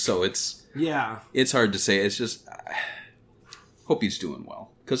 so it's hard to say. It's just, hope he's doing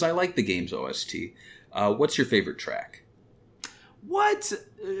well, because I like the game's OST. What's your favorite track? What?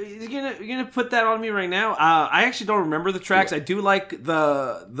 You're gonna put that on me right now? I actually don't remember the tracks. I do like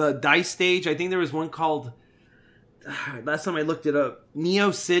the dice stage. I think there was one called, last time I looked it up,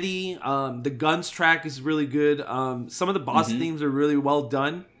 Neo City. The Guns track is really good. Some of the boss themes are really well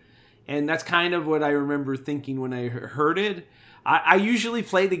done, and that's kind of what I remember thinking when I heard it. I usually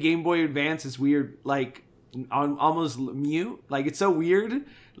play the Game Boy Advance. It's weird, like on almost mute. Like it's so weird.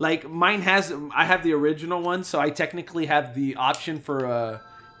 Like I have the original one, so I technically have the option for a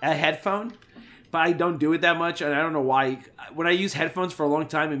headphone, but I don't do it that much, and I don't know why. When I use headphones for a long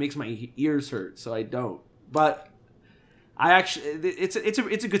time, it makes my ears hurt, so I don't. But it's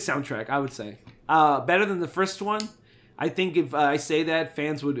a good soundtrack, I would say. Better than the first one. I think if I say that,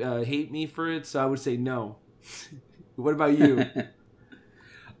 fans would hate me for it, so I would say no. What about you?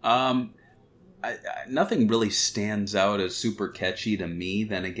 Nothing really stands out as super catchy to me.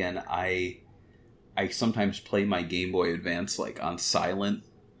 Then again, I sometimes play my Game Boy Advance like on silent,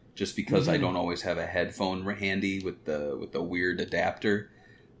 just because I don't always have a headphone handy with the weird adapter.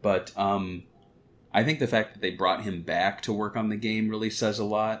 But I think the fact that they brought him back to work on the game really says a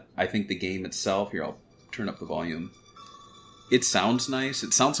lot. I think the game itself, here, I'll turn up the volume. It sounds nice.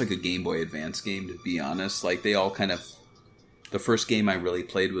 It sounds like a Game Boy Advance game, to be honest. Like, they all kind of... The first game I really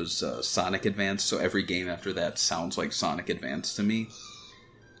played was Sonic Advance, so every game after that sounds like Sonic Advance to me.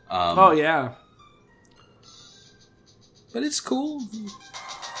 Oh, yeah. But it's cool.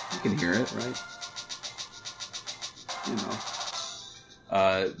 You can hear it, right?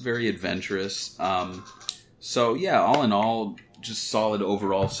 Very adventurous. So yeah, all in all, just solid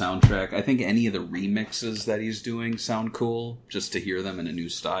overall soundtrack. I think any of the remixes that he's doing sound cool, just to hear them in a new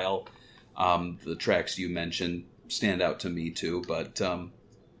style. The tracks you mentioned stand out to me too, but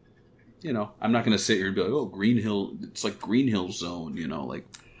you know, I'm not going to sit here and be like, oh, Green Hill, it's like Green Hill Zone, you know, like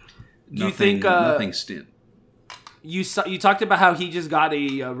Do you think nothing stint. You talked about how he just got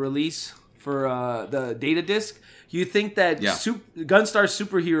a release for the data disc. You think that Gunstar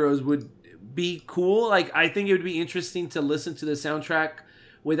Superheroes would be cool? Like, I think it would be interesting to listen to the soundtrack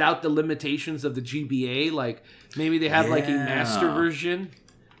without the limitations of the GBA. Like, maybe they have like a master version.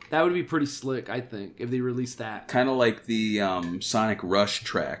 That would be pretty slick, I think, if they released that. Kind of like the Sonic Rush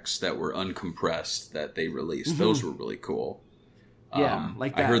tracks that were uncompressed that they released. Those were really cool. Yeah,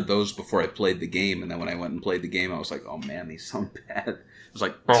 like that. I heard those before I played the game, and then when I went and played the game, I was like, oh man, these sound bad. It was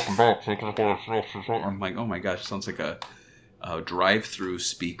like, I'm like, oh my gosh, it sounds like a drive-through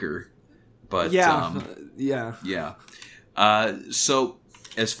speaker. But yeah. So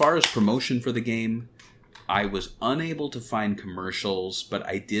as far as promotion for the game, I was unable to find commercials, but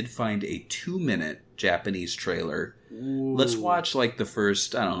I did find a 2-minute Japanese trailer. Ooh. Let's watch like the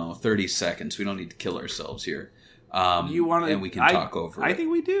first, 30 seconds. We don't need to kill ourselves here. You want to? And we can talk over it. I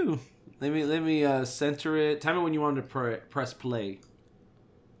think we do. Let me center it. Tell me when you want to press play.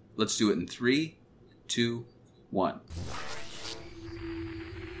 Let's do it in 3, 2, 1.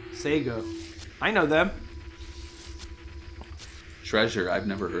 Sega. I know them. Treasure. I've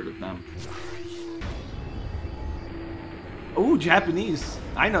never heard of them. Ooh, Japanese.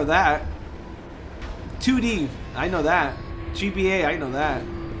 I know that. 2D. I know that. GBA. I know that.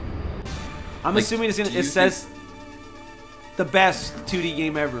 I'm assuming it says the best 2D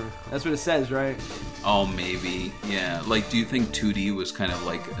game ever. That's what it says, right? Oh, maybe. Yeah. Like, do you think 2D was kind of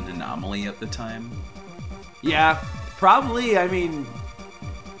like an anomaly at the time? Yeah, probably. I mean,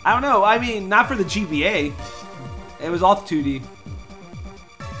 I don't know. I mean, not for the GBA. It was all 2D.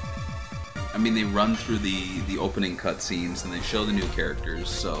 I mean, they run through the opening cutscenes and they show the new characters,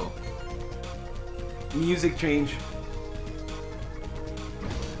 so... Music change.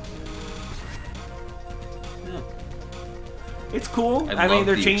 Yeah. It's cool. I mean,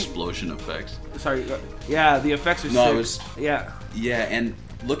 they're the changing explosion effects. Sorry. Yeah, the effects are sick. Yeah. Yeah, and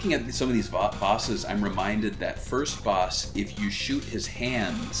looking at some of these bosses, I'm reminded that first boss, if you shoot his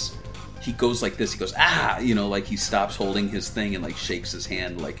hands, he goes like this. He goes, ah! You know, like he stops holding his thing and like shakes his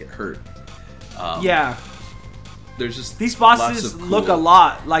hand like it hurt. Yeah. There's just these bosses look a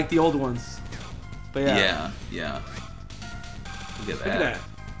lot like the old ones. But yeah. Yeah. Look at that. Look at that.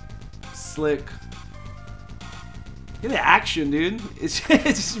 Slick. Look at the action, dude. It's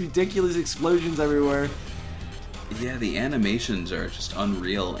just ridiculous explosions everywhere. Yeah, the animations are just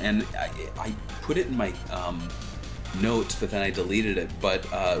unreal. And I put it in my notes, but then I deleted it. But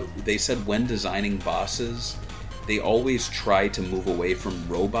they said when designing bosses, they always try to move away from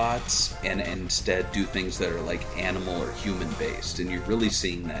robots and instead do things that are like animal or human based. And you're really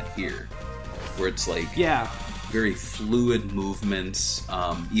seeing that here, where it's like very fluid movements.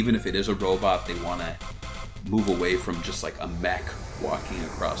 Even if it is a robot, they want to move away from just like a mech walking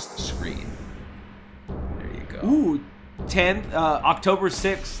across the screen. There you go. Ooh, October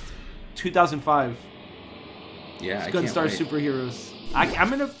 6th, 2005. Yeah, it's Gunstar Superheroes. I'm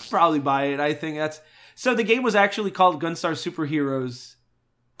going to probably buy it. I think that's... So the game was actually called Gunstar Superheroes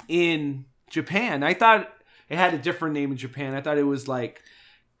in Japan. I thought it had a different name in Japan. I thought it was like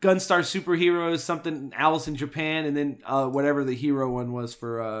Gunstar Superheroes, something else in Japan, and then whatever the hero one was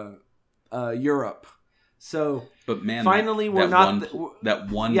for Europe. So, but man, finally we're not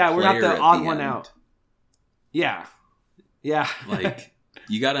that one. Yeah, we're not the odd one out. Yeah. Like,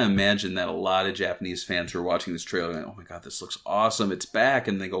 you got to imagine that a lot of Japanese fans were watching this trailer and, oh my god, this looks awesome! It's back,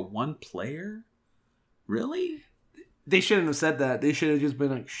 and they go, one player. Really? They shouldn't have said that. They should have just been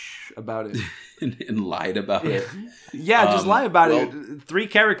like, shh about it. and lied about it. Yeah, just lie about it. 3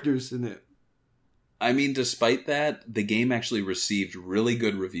 characters in it. I mean, despite that, the game actually received really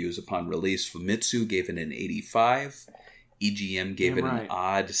good reviews upon release. Famitsu gave it an 85. EGM gave it an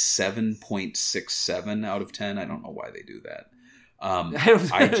odd 7.67 out of 10. I don't know why they do that.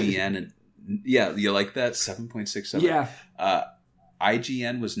 IGN, and yeah, you like that? 7.67? Yeah.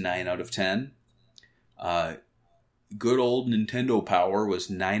 IGN was 9 out of 10. Good old Nintendo Power was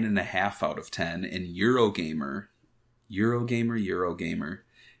 9.5 out of 10, and Eurogamer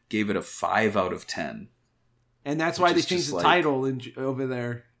gave it a 5 out of 10. And that's why they changed the title over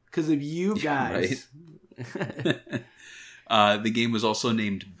there, because of you guys. Right? The game was also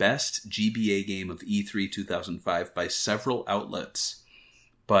named Best GBA Game of E3 2005 by several outlets,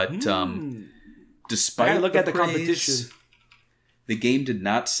 but despite look at the competition. the game did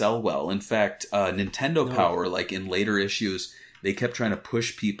not sell well. In fact, Nintendo Power, like in later issues, they kept trying to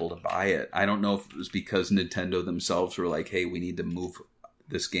push people to buy it. I don't know if it was because Nintendo themselves were like, hey, we need to move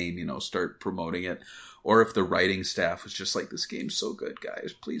this game, start promoting it. Or if the writing staff was just like, this game's so good,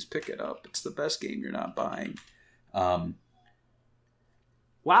 guys, please pick it up. It's the best game you're not buying. Wow,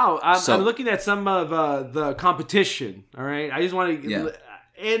 I'm looking at some of the competition, all right? I just want to... Yeah.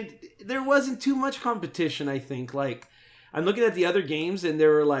 And there wasn't too much competition, I think. Like, I'm looking at the other games, and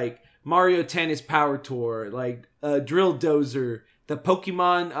there were, like, Mario Tennis Power Tour, like, Drill Dozer, the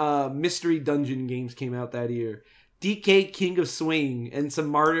Pokemon Mystery Dungeon games came out that year. DK King of Swing, and some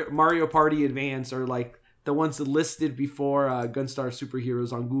Mario Party Advance are, like, the ones that listed before Gunstar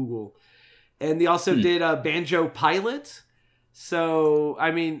Superheroes on Google. And they also did Banjo Pilot. So, I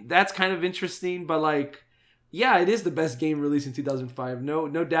mean, that's kind of interesting, but, like... Yeah, it is the best game released in 2005. No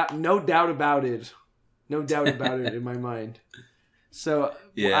doubt about it. No doubt about it in my mind. So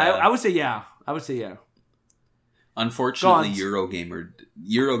yeah, I would say yeah. Unfortunately, Eurogamer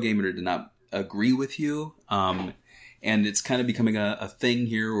did not agree with you. And it's kind of becoming a thing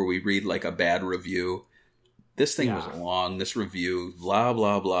here where we read like a bad review. This thing was long. This review, blah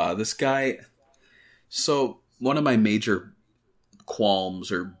blah blah. This guy. So one of my major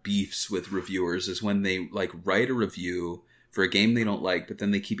qualms or beefs with reviewers is when they like write a review for a game they don't like, but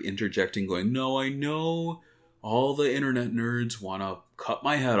then they keep interjecting going, no, I know all the internet nerds want to cut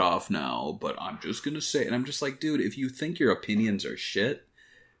my head off now, but I'm just going to say, and I'm just like, dude, if you think your opinions are shit,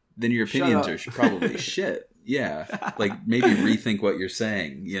 then your opinions are probably shit. Yeah. Like maybe rethink what you're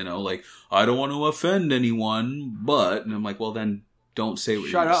saying, like, I don't want to offend anyone, but, and I'm like, well then don't say what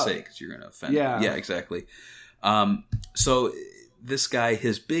you're going to say because you're going to offend. Yeah, exactly. So this guy,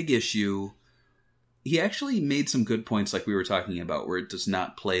 his big issue, he actually made some good points like we were talking about, where it does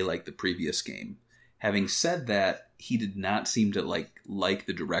not play like the previous game. Having said that, he did not seem to like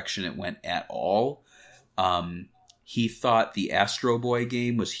the direction it went at all. He thought the Astro Boy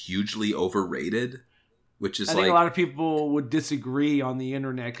game was hugely overrated, which is I think a lot of people would disagree on the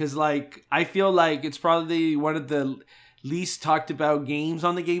internet, because like I feel like it's probably one of the least talked about games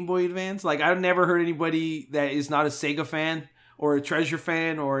on the Game Boy Advance. Like I've never heard anybody that is not a Sega fan or a Treasure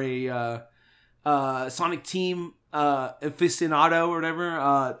fan or a Sonic Team aficionado or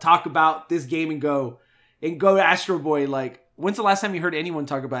whatever talk about this game and go to Astro Boy. Like, when's the last time you heard anyone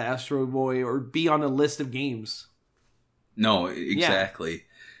talk about Astro Boy or be on a list of games? No, exactly. Yeah.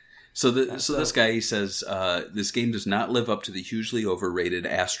 So this guy, he says, this game does not live up to the hugely overrated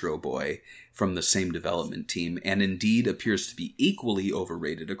Astro Boy from the same development team, and indeed appears to be equally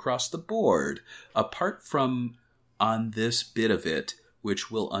overrated across the board, apart from on this bit of it,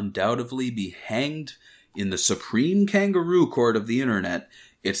 which will undoubtedly be hanged in the supreme kangaroo court of the internet.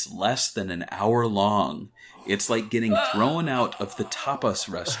 It's less than an hour long. It's like getting thrown out of the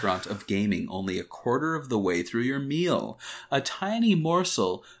tapas restaurant of gaming only a quarter of the way through your meal. A tiny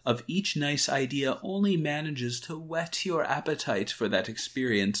morsel of each nice idea only manages to whet your appetite for that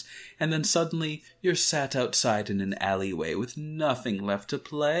experience, and then suddenly you're sat outside in an alleyway with nothing left to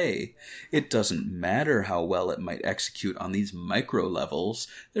play. It doesn't matter how well it might execute on these micro levels.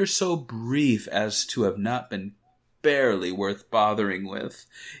 They're so brief as to have not been barely worth bothering with.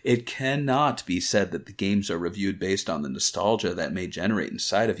 It cannot be said that the games are reviewed based on the nostalgia that may generate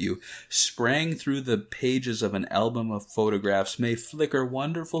inside of you. Sprang through the pages of an album of photographs may flicker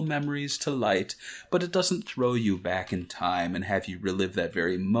wonderful memories to light, but it doesn't throw you back in time and have you relive that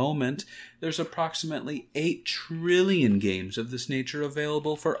very moment. There's approximately 8 trillion games of this nature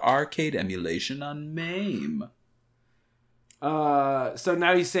available for arcade emulation on MAME. So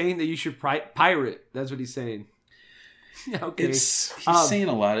now he's saying that you should pirate. That's what he's saying. Okay. He's saying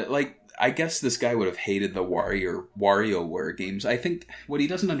a lot of, like, I guess this guy would have hated the WarioWare games. I think what he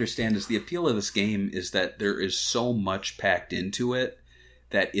doesn't understand is the appeal of this game is that there is so much packed into it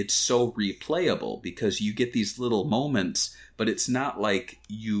that it's so replayable, because you get these little moments, but it's not like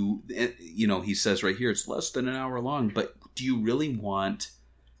he says right here, it's less than an hour long, but do you really want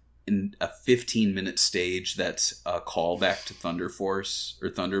in a 15-minute stage that's a callback to Thunder Force or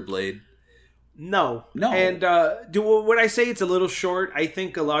Thunderblade? No. And when I say it's a little short, I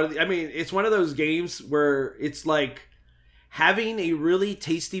think a lot of it's one of those games where it's like having a really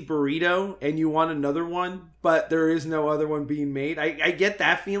tasty burrito and you want another one, but there is no other one being made. I get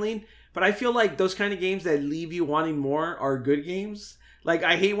that feeling, but I feel like those kind of games that leave you wanting more are good games. Like,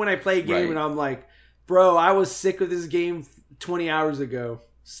 I hate when I play a game and I'm like, bro, I was sick of this game 20 hours ago.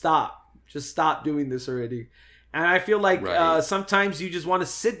 Just stop doing this already. And I feel like sometimes you just want to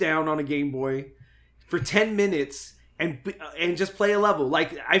sit down on a Game Boy for 10 minutes and just play a level.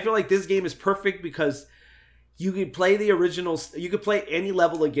 Like, I feel like this game is perfect because you could play the originals. You could play any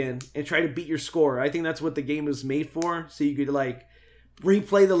level again and try to beat your score. I think that's what the game is made for. So you could like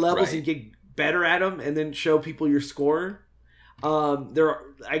replay the levels Right. and get better at them, and then show people your score.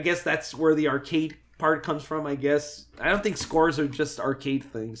 I guess that's where the arcade part comes from. I guess I don't think scores are just arcade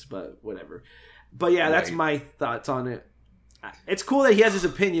things, but whatever. But yeah, that's Right. my thoughts on it. It's cool that he has his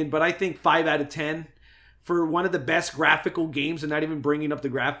opinion, but I think 5 out of 10 for one of the best graphical games, and not even bringing up the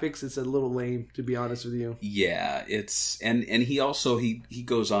graphics, it's a little lame, to be honest with you. Yeah, it's and he also he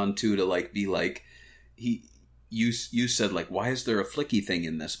goes on to like be like you said like, why is there a flicky thing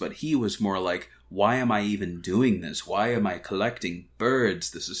in this? But he was more like, why am I even doing this? Why am I collecting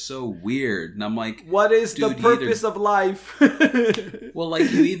birds? This is so weird. And I'm like, What is the dude, purpose of life? well,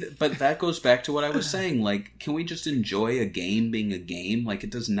 like you either, but that goes back to what I was saying. Like, can we just enjoy a game being a game? Like,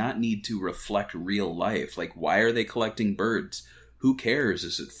 it does not need to reflect real life. Like, why are they collecting birds? Who cares?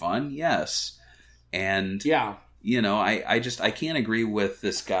 Is it fun? Yes. And Yeah. you know, I can't agree with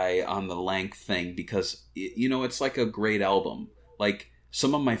this guy on the length thing because, you know, it's like a great album. Like,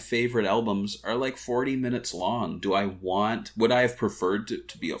 some of my favorite albums are like 40 minutes long. Would I have preferred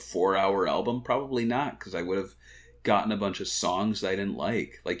to be a 4-hour album? Probably not, because I would have gotten a bunch of songs that I didn't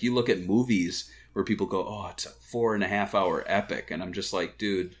like. Like, you look at movies where people go, oh, it's a 4.5-hour epic. And I'm just like,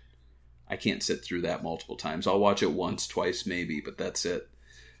 dude, I can't sit through that multiple times. I'll watch it once, twice, maybe, but that's it.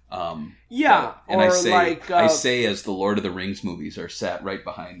 Yeah, and or I say as the Lord of the Rings movies are sat right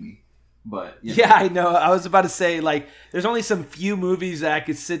behind me, but you know. Yeah, I know. I was about to say, like, there's only some few movies that I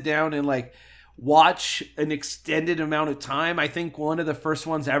could sit down and like watch an extended amount of time. I think one of the first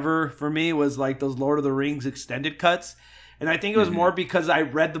ones ever for me was like those Lord of the Rings extended cuts, and I think it was more because I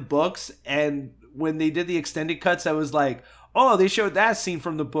read the books, and when they did the extended cuts, I was like, oh, they showed that scene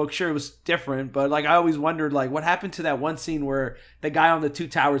from the book. Sure, it was different, but like I always wondered, like, what happened to that one scene where the guy on the 2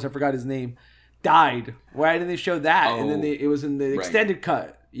 towers, I forgot his name, died? Why didn't they show that? And then it was in the extended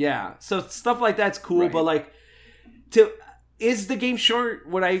cut. Yeah, so stuff like that's cool. Right. But like, is the game short?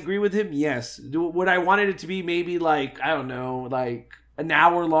 Would I agree with him? Yes. Would I wanted it to be maybe like, I don't know, like an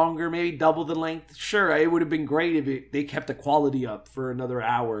hour longer, maybe double the length? Sure, it would have been great if they kept the quality up for another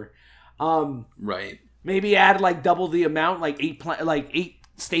hour. Right. Maybe add like double the amount, like 8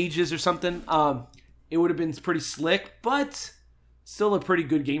 stages or something. It would have been pretty slick, but still a pretty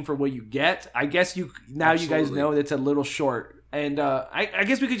good game for what you get. I guess you guys know it's a little short, and I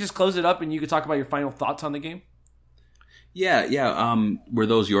guess we could just close it up, and you could talk about your final thoughts on the game. Yeah. Were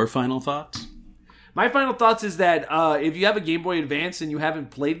those your final thoughts? My final thoughts is that if you have a Game Boy Advance and you haven't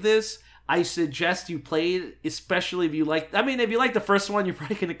played this, I suggest you play it, especially if you like... I mean, if you like the first one, you're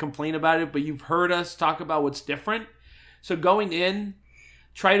probably going to complain about it, but you've heard us talk about what's different. So going in,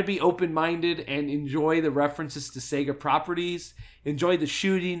 try to be open-minded and enjoy the references to Sega properties. Enjoy the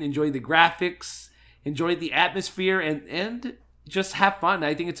shooting, enjoy the graphics, enjoy the atmosphere, and just have fun.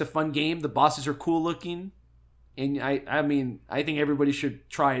 I think it's a fun game. The bosses are cool looking. And I mean, I think everybody should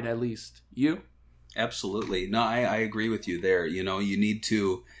try it at least. You? Absolutely. No, I agree with you there. You know, you need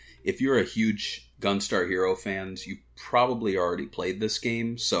to... If you're a huge Gunstar Hero fans, you probably already played this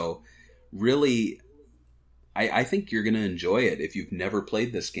game. So really, I think you're going to enjoy it if you've never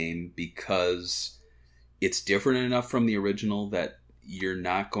played this game, because it's different enough from the original that you're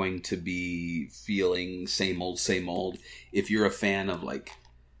not going to be feeling same old. If you're a fan of like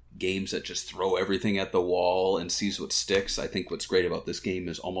games that just throw everything at the wall and sees what sticks, I think what's great about this game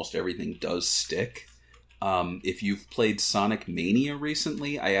is almost everything does stick. If you've played Sonic Mania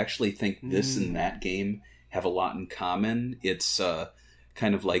recently, I actually think this and that game have a lot in common. It's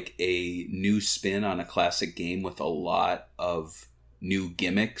kind of like a new spin on a classic game with a lot of new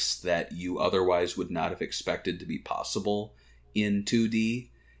gimmicks that you otherwise would not have expected to be possible in 2D.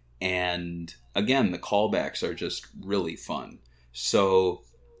 And again, the callbacks are just really fun. So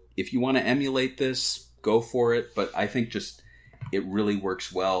if you want to emulate this, go for it. But I think just it really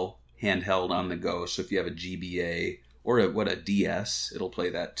works well handheld on the go. So if you have a GBA or a DS, it'll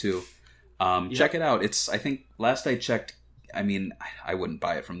play that too. Check it out. I think last I checked, I mean, I wouldn't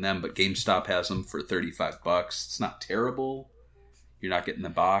buy it from them, but GameStop has them for $35. It's not terrible. You're not getting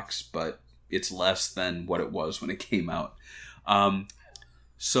the box, but it's less than what it was when it came out.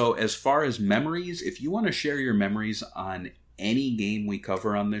 So as far as memories, if you want to share your memories on any game we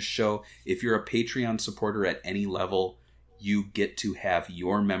cover on this show, if you're a Patreon supporter at any level, you get to have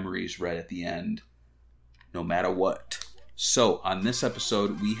your memories read at the end, no matter what. So, on this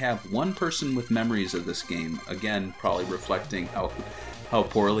episode, we have one person with memories of this game. Again, probably reflecting how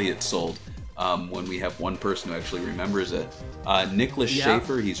poorly it sold when we have one person who actually remembers it. Nicholas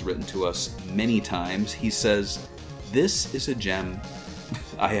Schaefer, he's written to us many times. He says, "This is a gem."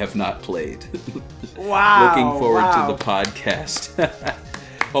 I have not played. Wow. Looking forward wow. to the podcast.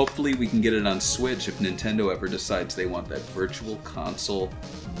 Hopefully we can get it on Switch if Nintendo ever decides they want that virtual console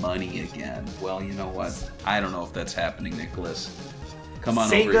money again. Well, you know what? I don't know if that's happening, Nicholas. Come on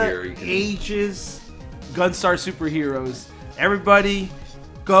Sega over here. You can... ages Gunstar Superheroes. Everybody,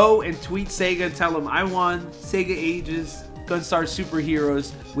 go and tweet Sega and tell them I won Sega ages Gunstar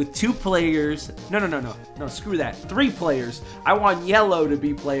Superheroes with 2 players. No, screw that. 3 players. I want yellow to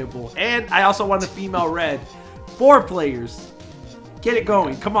be playable. And I also want the female red. 4 players. Get it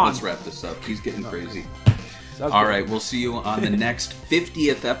going. Come on. Let's wrap this up. He's getting crazy. Okay. All right, we'll see you on the next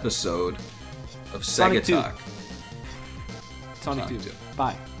 50th episode of Sonic Sega 2. Talk. Sonic 2. 2.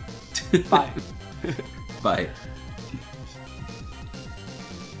 Bye. Bye. Bye.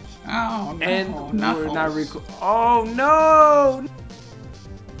 Oh, no. And we're not Knuckles. Oh, no!